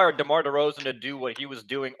require DeMar DeRozan to do what he was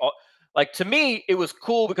doing, like to me, it was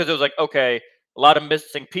cool because it was like, okay, a lot of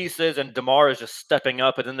missing pieces, and DeMar is just stepping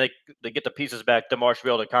up, and then they get the pieces back. DeMar should be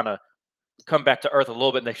able to kind of come back to earth a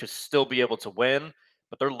little bit, and they should still be able to win,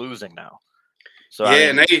 but they're losing now. So I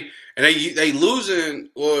Yeah, mean, and they losing,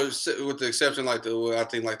 or with the exception I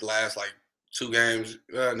think like the last like 2 games.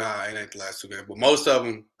 Nah, it ain't the last 2 games, but most of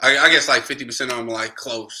them, I guess like 50% of them are like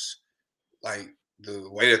close. Like the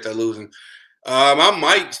way that they're losing. I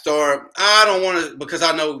might start. I don't want to because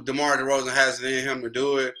I know DeMar DeRozan has it in him to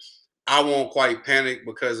do it. I won't quite panic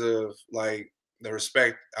because of like the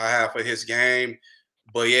respect I have for his game.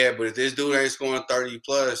 But yeah, but if this dude ain't scoring 30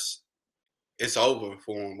 plus, it's over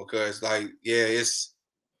for him because it's like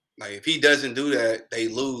if he doesn't do that, they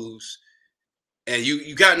lose. And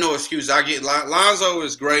you got no excuse. I get Lonzo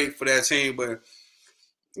is great for that team, but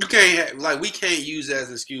you can't we can't use that as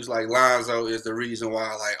an excuse. Like Lonzo is the reason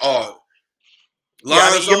why. Like Yeah,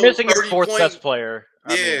 I mean, you're Lonzo missing your 30 fourth point. best player.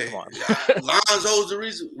 I mean, Yeah, come on. Lonzo's the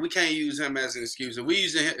reason. We can't use him as an excuse. If we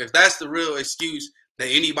using him, if that's the real excuse that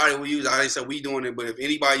anybody will use, I ain't said we doing it. But if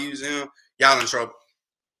anybody using him, y'all in trouble.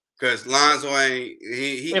 Because Lonzo ain't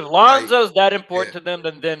If he like Lonzo's that yeah. important to them,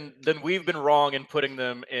 then we've been wrong in putting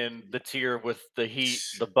them in the tier with the Heat,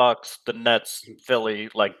 the Bucks, the Nets, Philly.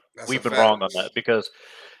 Like That's a we've been fact. wrong on that because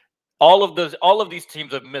all of these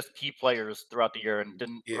teams have missed key players throughout the year and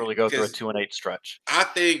didn't Yeah, really go through a because 2-8 stretch, I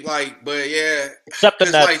think but yeah, except the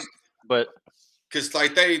because Nets. But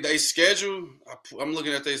they schedule. I'm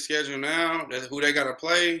looking at their schedule now. Who they got to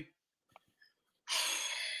play.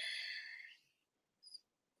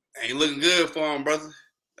 Ain't looking good for them, brother.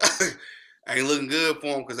 Ain't looking good for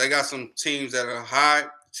them because they got some teams that are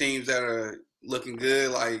hot, teams that are looking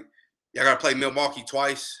good. Like y'all got to play Milwaukee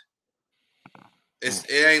twice. It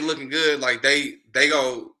ain't looking good. Like they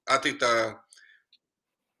go. I think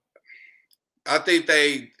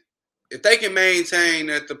they if they can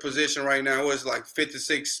maintain at the position right now, it's like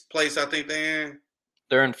 56th place. I think they in.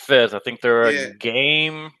 they're in fifth. I think they're a Yeah,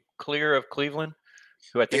 game clear of Cleveland,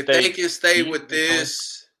 who I think if they they can stay beat with recently.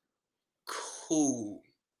 this, cool.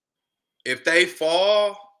 If they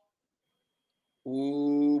fall,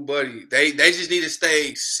 ooh, buddy, they just need to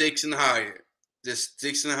stay 6 and higher. Just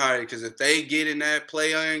 6 and higher, because if they get in that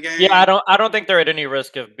play-in Yeah, game, I don't think they're at any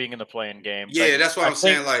risk of being in the playing game. Like yeah, that's what I I'm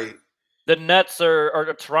think saying. Like, the Nets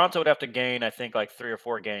or Toronto would have to gain, I think, like 3 or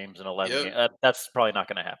 4 games in 11 yep, games. That's probably not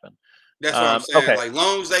going to happen. that's what I'm saying. Okay, Like,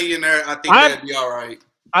 long as they in there, I think I'm they'll be all right.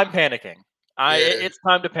 I'm panicking. Yeah, It's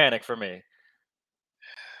time to panic for me.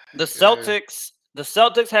 The yeah.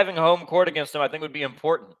 Celtics having home court against them, I think, would be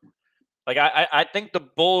important. Like I think the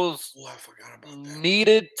Bulls Oh, I forgot about that.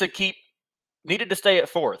 needed to stay at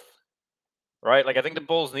fourth, right? Like I think the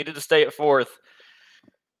Bulls needed to stay at fourth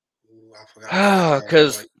Ooh, I forgot about that.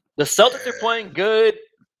 because Like, the Celtics are yeah, playing good.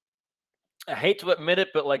 I hate to admit it,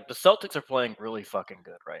 but like the Celtics are playing really fucking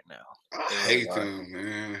good right now. I They really hate are. them,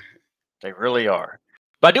 man. They really are.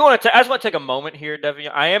 But I just want to take a moment here,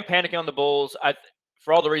 Devian. I am panicking on the Bulls.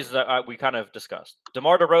 For all the reasons that we kind of discussed.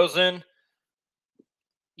 DeMar DeRozan,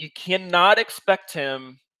 you cannot expect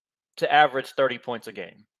him to average 30 points a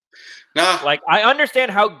game. Nah, Like I understand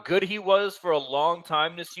how good he was for a long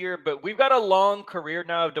time this year, but we've got a long career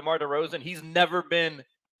now of DeMar DeRozan. He's never been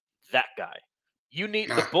that guy. The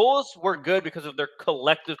nah. Bulls were good because of their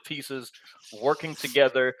collective pieces working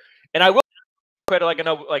together. And I will credit, like I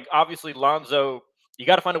know, like obviously Lonzo, you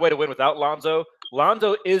got to find a way to win without Lonzo.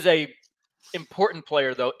 Lonzo is a important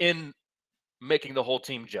player though in making the whole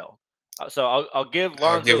team gel. So I'll give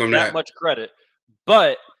I'll give Lonzo them that that. much credit,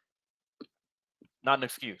 but not an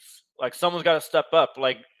excuse. Like someone's got to step up.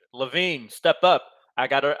 Like Levine, step up. I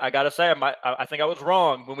gotta say, I think I was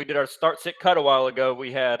wrong when we did our start sit cut a while ago.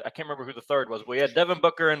 We had I can't remember who the third was. But we had Devin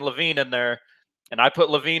Booker and Levine in there, and I put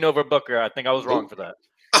Levine over Booker. I think I was wrong Nope. for that.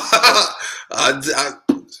 So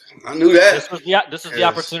I knew that. this is the 'Cause,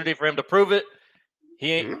 opportunity for him to prove it.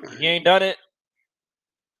 He ain't done it.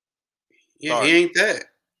 yeah, he Sorry. ain't that.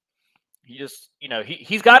 He just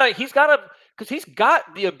he's got because he's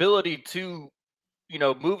got the ability to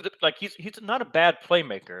move like he's not a bad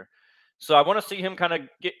playmaker. So I want to see him kind of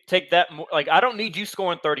take that more. Like I don't need you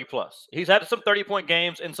scoring 30 plus. He's had some 30-point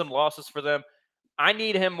games and some losses for them. I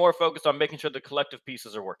need him more focused on making sure the collective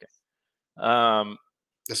pieces are working.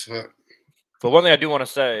 That's what. But one thing I do want to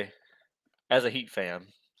say, as a Heat fan,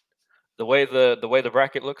 the way the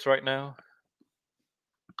bracket looks right now,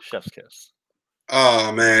 chef's kiss.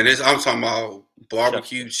 Oh man, I'm talking about Chef's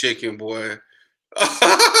barbecue kiss. chicken, boy.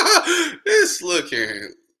 It's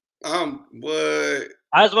looking. What?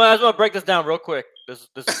 I just want to break this down real quick. This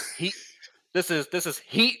is Heat. This is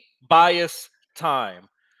Heat bias time.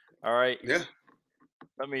 All right. Yeah.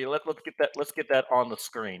 Let's get that on the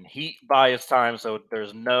screen. Heat bias time, so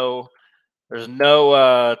there's no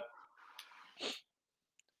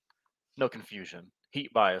no confusion.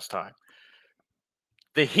 Heat bias time.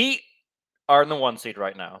 The Heat are in the 1 seed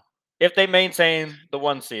right now. If they maintain the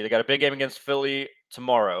 1 seed, they got a big game against Philly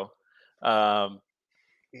tomorrow. As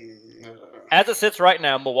it sits right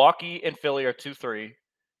now, Milwaukee and Philly are 2-3.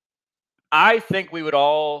 I think we would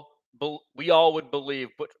all we all would believe,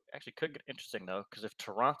 but actually could get interesting though, because if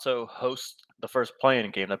Toronto hosts the first play-in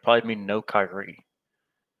game, that'd probably mean no Kyrie.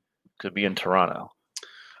 Could be in Toronto.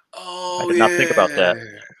 I Oh did not think about that. yeah.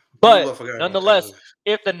 But I forgot about nonetheless, that.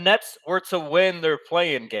 if the Nets were to win their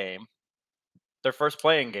play-in game, their first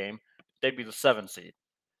play-in game, they'd be the 7 seed.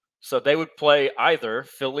 So they would play either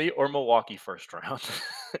Philly or Milwaukee first round.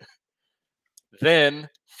 Then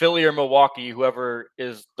Philly or Milwaukee, whoever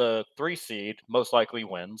is the 3 seed, most likely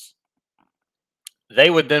wins. They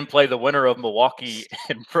would then play the winner of Milwaukee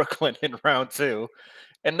and Brooklyn in round 2.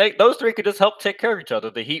 And those 3 could just help take care of each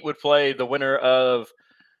other. The Heat would play the winner of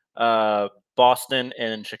Boston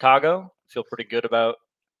and Chicago. Feel pretty good about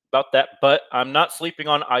that, but I'm not sleeping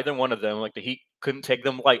on either one of them. Like the Heat couldn't take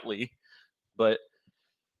them lightly, but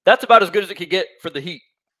that's about as good as it could get for the Heat.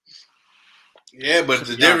 Yeah, but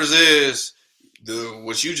the difference is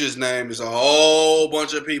what you just named is a whole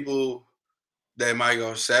bunch of people that might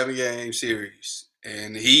go 7-game series,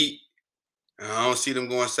 and the Heat. I don't see them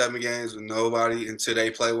going 7 games with nobody until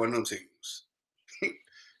they play one of them teams.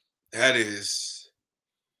 That is,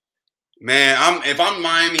 man. If I'm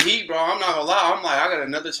Miami Heat, bro, I'm not gonna lie. I'm like, I got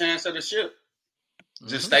another chance at the ship.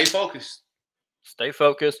 Just stay focused. Stay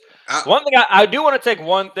focused. One thing I do want to take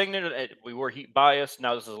one thing. We were Heat biased.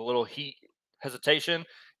 Now this is a little Heat hesitation.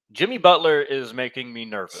 Jimmy Butler is making me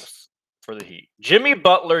nervous for the Heat. Jimmy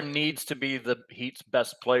Butler needs to be the Heat's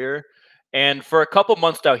best player, and for a couple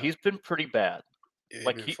months now, he's been pretty bad.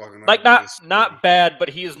 Yeah, not bad, but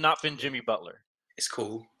he has not been Jimmy Butler. It's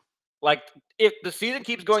cool. Like if the season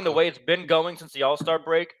keeps going the way it's been going since the All-Star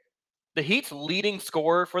break, the Heat's leading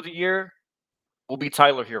scorer for the year will be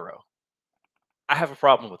Tyler Hero. I have a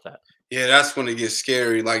problem with that. Yeah, that's when it gets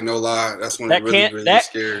scary. Like no lie, that's when it really gets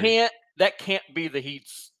scary. That can't be the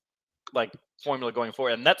Heat's like formula going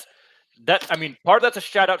forward, and that. I mean, part of that's a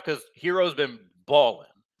shout out because Hero's been balling.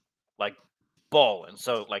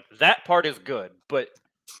 So like that part is good, but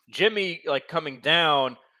Jimmy like coming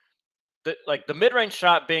down, the mid range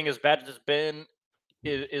shot being as bad as it's been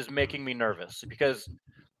is making me nervous because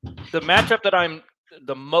the matchup that I'm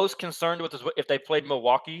the most concerned with is if they played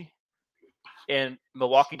Milwaukee and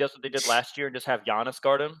Milwaukee does what they did last year and just have Giannis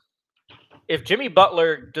guard him. If Jimmy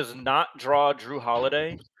Butler does not draw Drew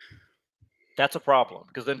Holiday, that's a problem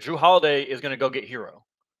because then Drew Holiday is going to go get Hero,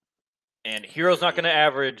 and Hero's not going to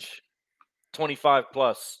average 25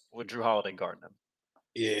 plus with Drew Holiday guarding him.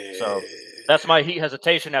 Yeah. So that's my Heat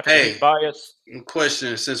hesitation after the Heat bias.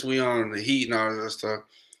 Question: since we on the Heat and all that stuff,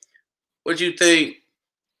 what do you think?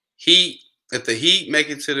 If the Heat make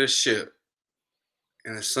it to the ship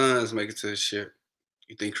and the Suns make it to the ship,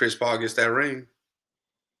 you think Chris Paul gets that ring?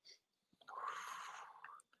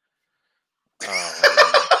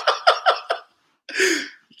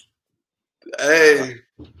 Hey.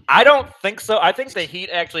 I don't think so. I think the Heat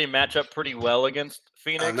actually match up pretty well against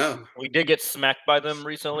Phoenix. I know. We did get smacked by them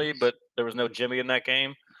recently, but there was no Jimmy in that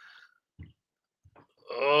game.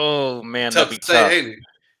 Oh man, that'd be tough. Ain't it?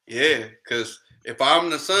 Yeah, because if I'm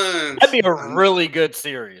the Suns, that'd be a really good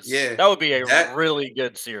series. Yeah, that would be a really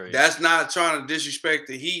good series. That's not trying to disrespect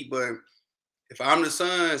the Heat, but if I'm the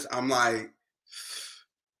Suns, I'm like,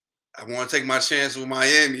 I want to take my chance with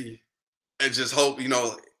Miami and just hope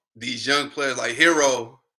these young players like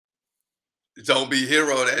Hero don't be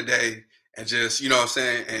Hero that day, and just what I'm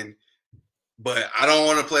saying. But I don't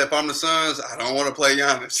want to play. If I'm the Suns, I don't want to play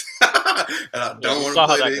Giannis, and I don't want to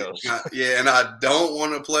play. And I don't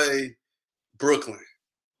want to play Brooklyn.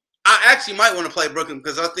 I actually might want to play Brooklyn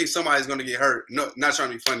because I think somebody's going to get hurt. No, not trying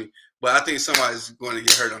to be funny, but I think somebody's going to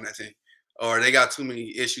get hurt on that team, or they got too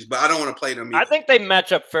many issues. But I don't want to play them either. I think they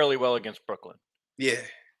match up fairly well against Brooklyn. Yeah.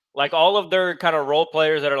 Like all of their kind of role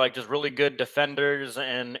players that are like just really good defenders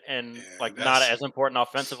and like not as important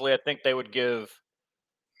offensively, I think they would give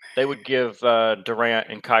Durant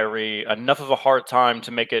and Kyrie enough of a hard time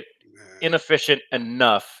to make it inefficient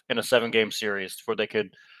enough in a 7-game series where I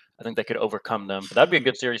think they could overcome them. But that'd be a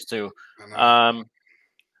good series too. All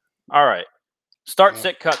right. Start,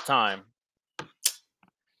 sit, cut time.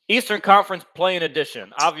 Eastern Conference play-in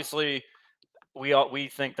edition. Obviously, we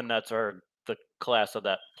think the Nets are the class of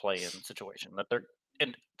that play-in situation. That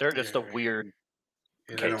they're just a weird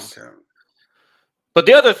case. But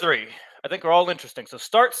the other 3, I think, are all interesting. So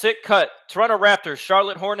start, sit, cut. Toronto Raptors,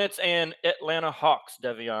 Charlotte Hornets, and Atlanta Hawks.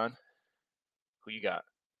 Devion, who you got?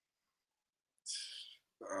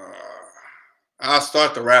 I'll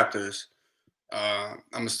start the Raptors. I'm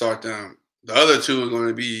gonna start them. The other 2 are going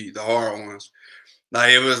to be the hard ones.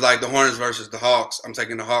 Like it was like the Hornets versus the Hawks. I'm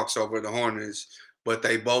taking the Hawks over the Hornets, but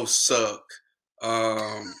they both suck.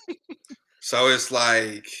 So it's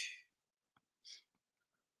like,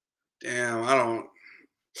 damn,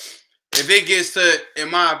 If it gets to all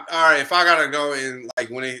right, if I gotta go in like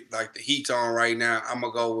when it like the heat's on right now, I'm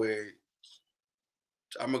gonna go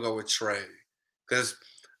with Trey because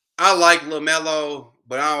I like LaMelo,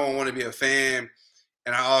 but I don't want to be a fan,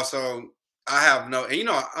 and I have no, and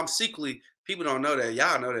I'm secretly people don't know that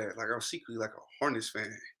y'all know that like I'm secretly like a Hornets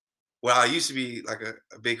fan. Well, I used to be like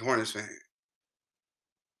a big Hornets fan,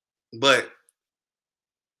 but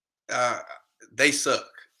uh, they suck.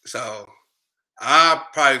 So I'm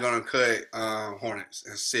probably gonna cut Hornets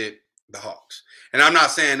and sit the Hawks. And I'm not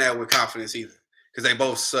saying that with confidence either, because they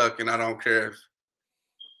both suck, and I don't care if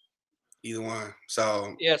either one.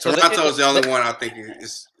 So Yeah. So Toronto's the only one I think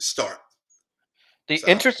is start. the So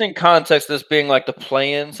interesting context of this being like the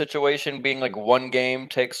play-in situation, being like one game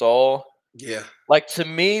takes all. yeah, Like to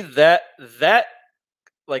me, that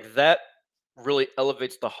really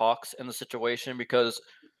elevates the Hawks in the situation because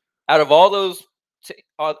out of all those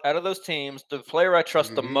out of those teams, the player I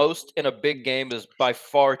trust the most in a big game is by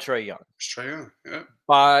far Trae Young. Trae Young, yeah,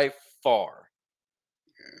 By far.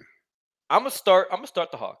 yeah. I'm gonna start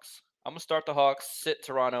the Hawks. I'm gonna start the Hawks, sit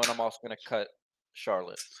Toronto, and I'm also gonna cut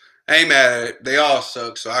Charlotte. I ain't mad at it. They all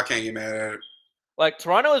suck, so I can't get mad at it. Like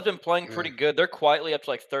Toronto has been playing Yeah. pretty good. They're quietly up to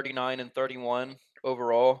like 39 and 31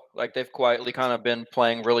 overall. Like they've quietly kind of been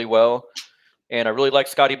playing really well. And I really like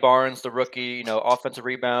Scotty Barnes, the rookie, offensive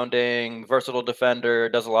rebounding, versatile defender,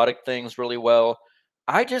 does a lot of things really well.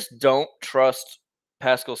 I just don't trust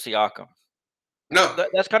Pascal Siakam. No,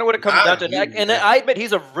 That's kind of what it comes I down to. give you And that. I admit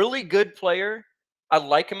he's a really good player. I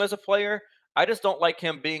like him as a player. I just don't like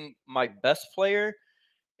him being my best player.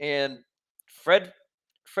 And Fred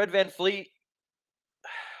Van Fleet,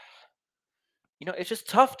 it's just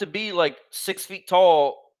tough to be like 6 feet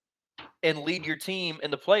tall and lead your team in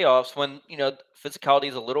the playoffs when physicality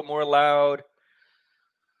is a little more allowed.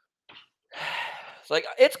 It's like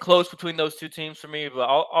it's close between those two teams for me, but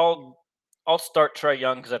I'll start Trae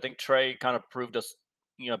Young because I think Trae kind of proved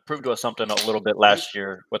to us something a little bit last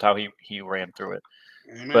year with how he ran through it.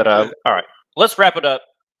 Amen. But all right, let's wrap it up.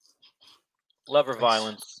 Love or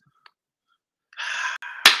violence?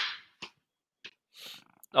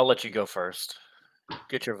 I'll let you go first.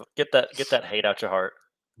 Get that hate out your heart.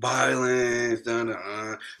 Violence,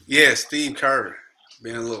 yeah, Steve Kerr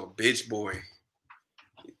being a little bitch boy.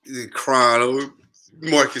 He's crying over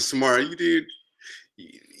Marcus Smart.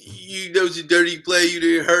 You know your dirty play. You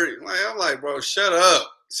didn't hurt it. Like, I'm like, bro, shut up.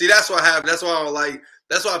 See, that's what happened. That's why I don't like.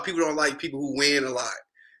 That's why people don't like people who win a lot.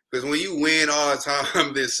 Because when you win all the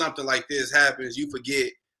time, then something like this happens. You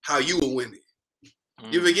forget how you were winning.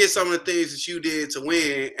 You forget some of the things that you did to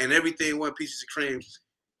win, and everything one piece of cream.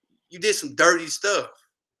 You did some dirty stuff.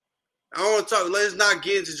 I don't want to talk. Let's not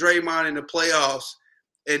get into Draymond in the playoffs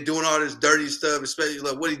and doing all this dirty stuff, especially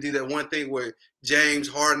like what he did that one thing with James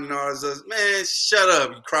Harden and all this other. Man, shut up,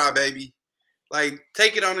 you crybaby. Like,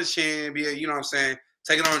 take it on the chin. You know what I'm saying?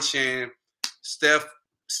 Take it on the chin.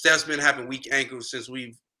 Steph's been having weak ankles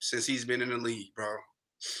since he's been in the league, bro.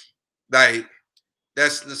 Like,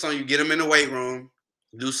 that's the song you get him in the weight room,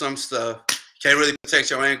 do some stuff. Can't really protect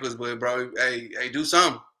your ankles, but bro, hey, do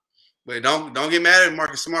something. But don't get mad at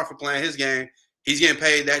Marcus Smart for playing his game. He's getting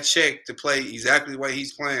paid that check to play exactly the way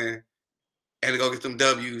he's playing and to go get them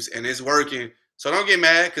W's, and it's working. So don't get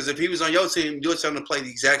mad, because if he was on your team, you would tell him to play the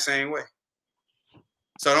exact same way.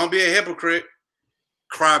 So don't be a hypocrite.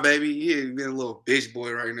 Cry baby. Yeah, you being a little bitch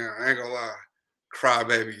boy right now. I ain't gonna lie. Cry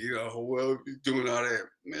baby. Well, you doing all that.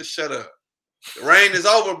 Man, shut up. The rain is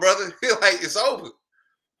over, brother. Like, it's over.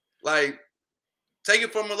 Like, take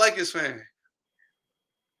it from a Lakers fan.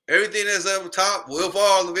 Everything that's up top will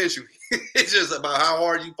fall eventually. It's just about how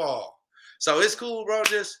hard you fall. So it's cool, bro.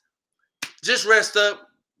 Just rest up.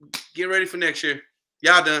 Get ready for next year.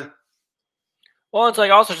 Y'all done. Well, it's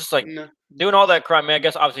like also just like doing all that crime. I mean, I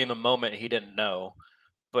guess obviously in the moment he didn't know,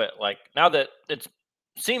 but like now that it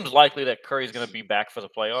seems likely that Curry's going to be back for the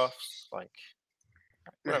playoffs, like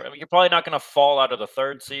whatever. I mean, you're probably not going to fall out of the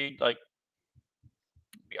 3rd seed. Like,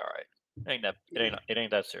 be all right. It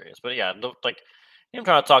ain't that serious. But yeah, like him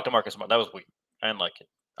trying to talk to Marcus Smart, that was weird. I didn't like it.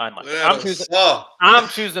 I'm choosing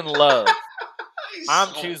love.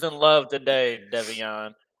 I'm choosing love today,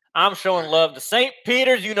 Devion. I'm showing love to St.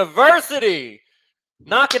 Peter's University,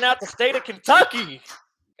 knocking out the state of Kentucky.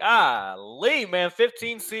 Golly, man,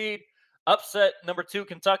 15 seed upset number 2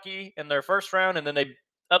 Kentucky in their first round, and then they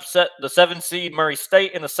upset the 7 seed Murray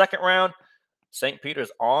State in the second round. St.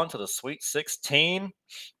 Peter's on to the Sweet 16.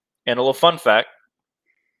 And a little fun fact: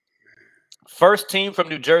 first team from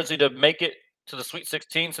New Jersey to make it to the Sweet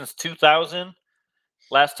 16 since 2000.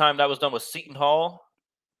 Last time that was done was Seton Hall.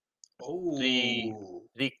 Oh.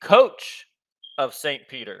 The coach of St.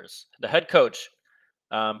 Peter's, the head coach,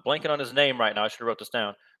 Blanking on his name right now. I should have wrote this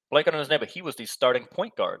down. Blanking on his name, but he was the starting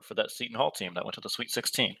point guard for that Seton Hall team that went to the Sweet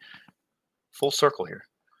 16. Full circle here.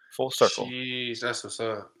 Full circle. Jeez, that's what's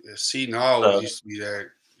up. Yeah, Seton always So- used to be that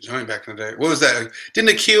joint back in the day. What was that? Didn't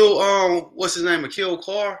Akil, what's his name? Akil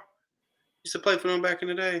Carr used to play for them back in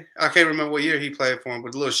the day. I can't remember what year he played for him,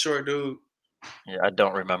 but the little short dude. Yeah, I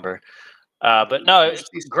don't remember. But no, it's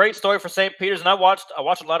a great story for St. Peter's, and I watched a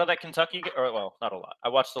lot of that Kentucky, or well, not a lot. I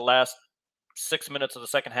watched the last 6 minutes of the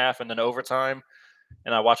second half and then overtime,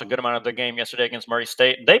 and I watched a good amount of the game yesterday against Murray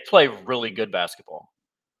State. They play really good basketball.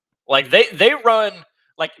 Like they run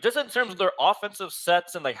like just in terms of their offensive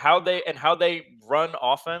sets and like how they run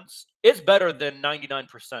offense, it's better than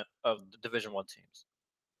 99% of the Division I teams.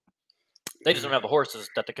 They just don't have the horses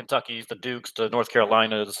that the Kentuckys, the Dukes, the North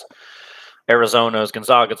Carolinas, Arizonas,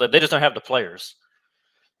 Gonzagas. They just don't have the players.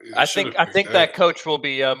 I think that coach will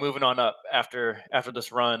be moving on up after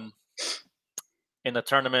this run in the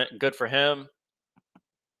tournament. Good for him.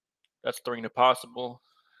 That's 3 new possible.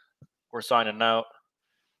 We're signing out.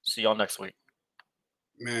 See y'all next week.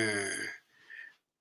 Man.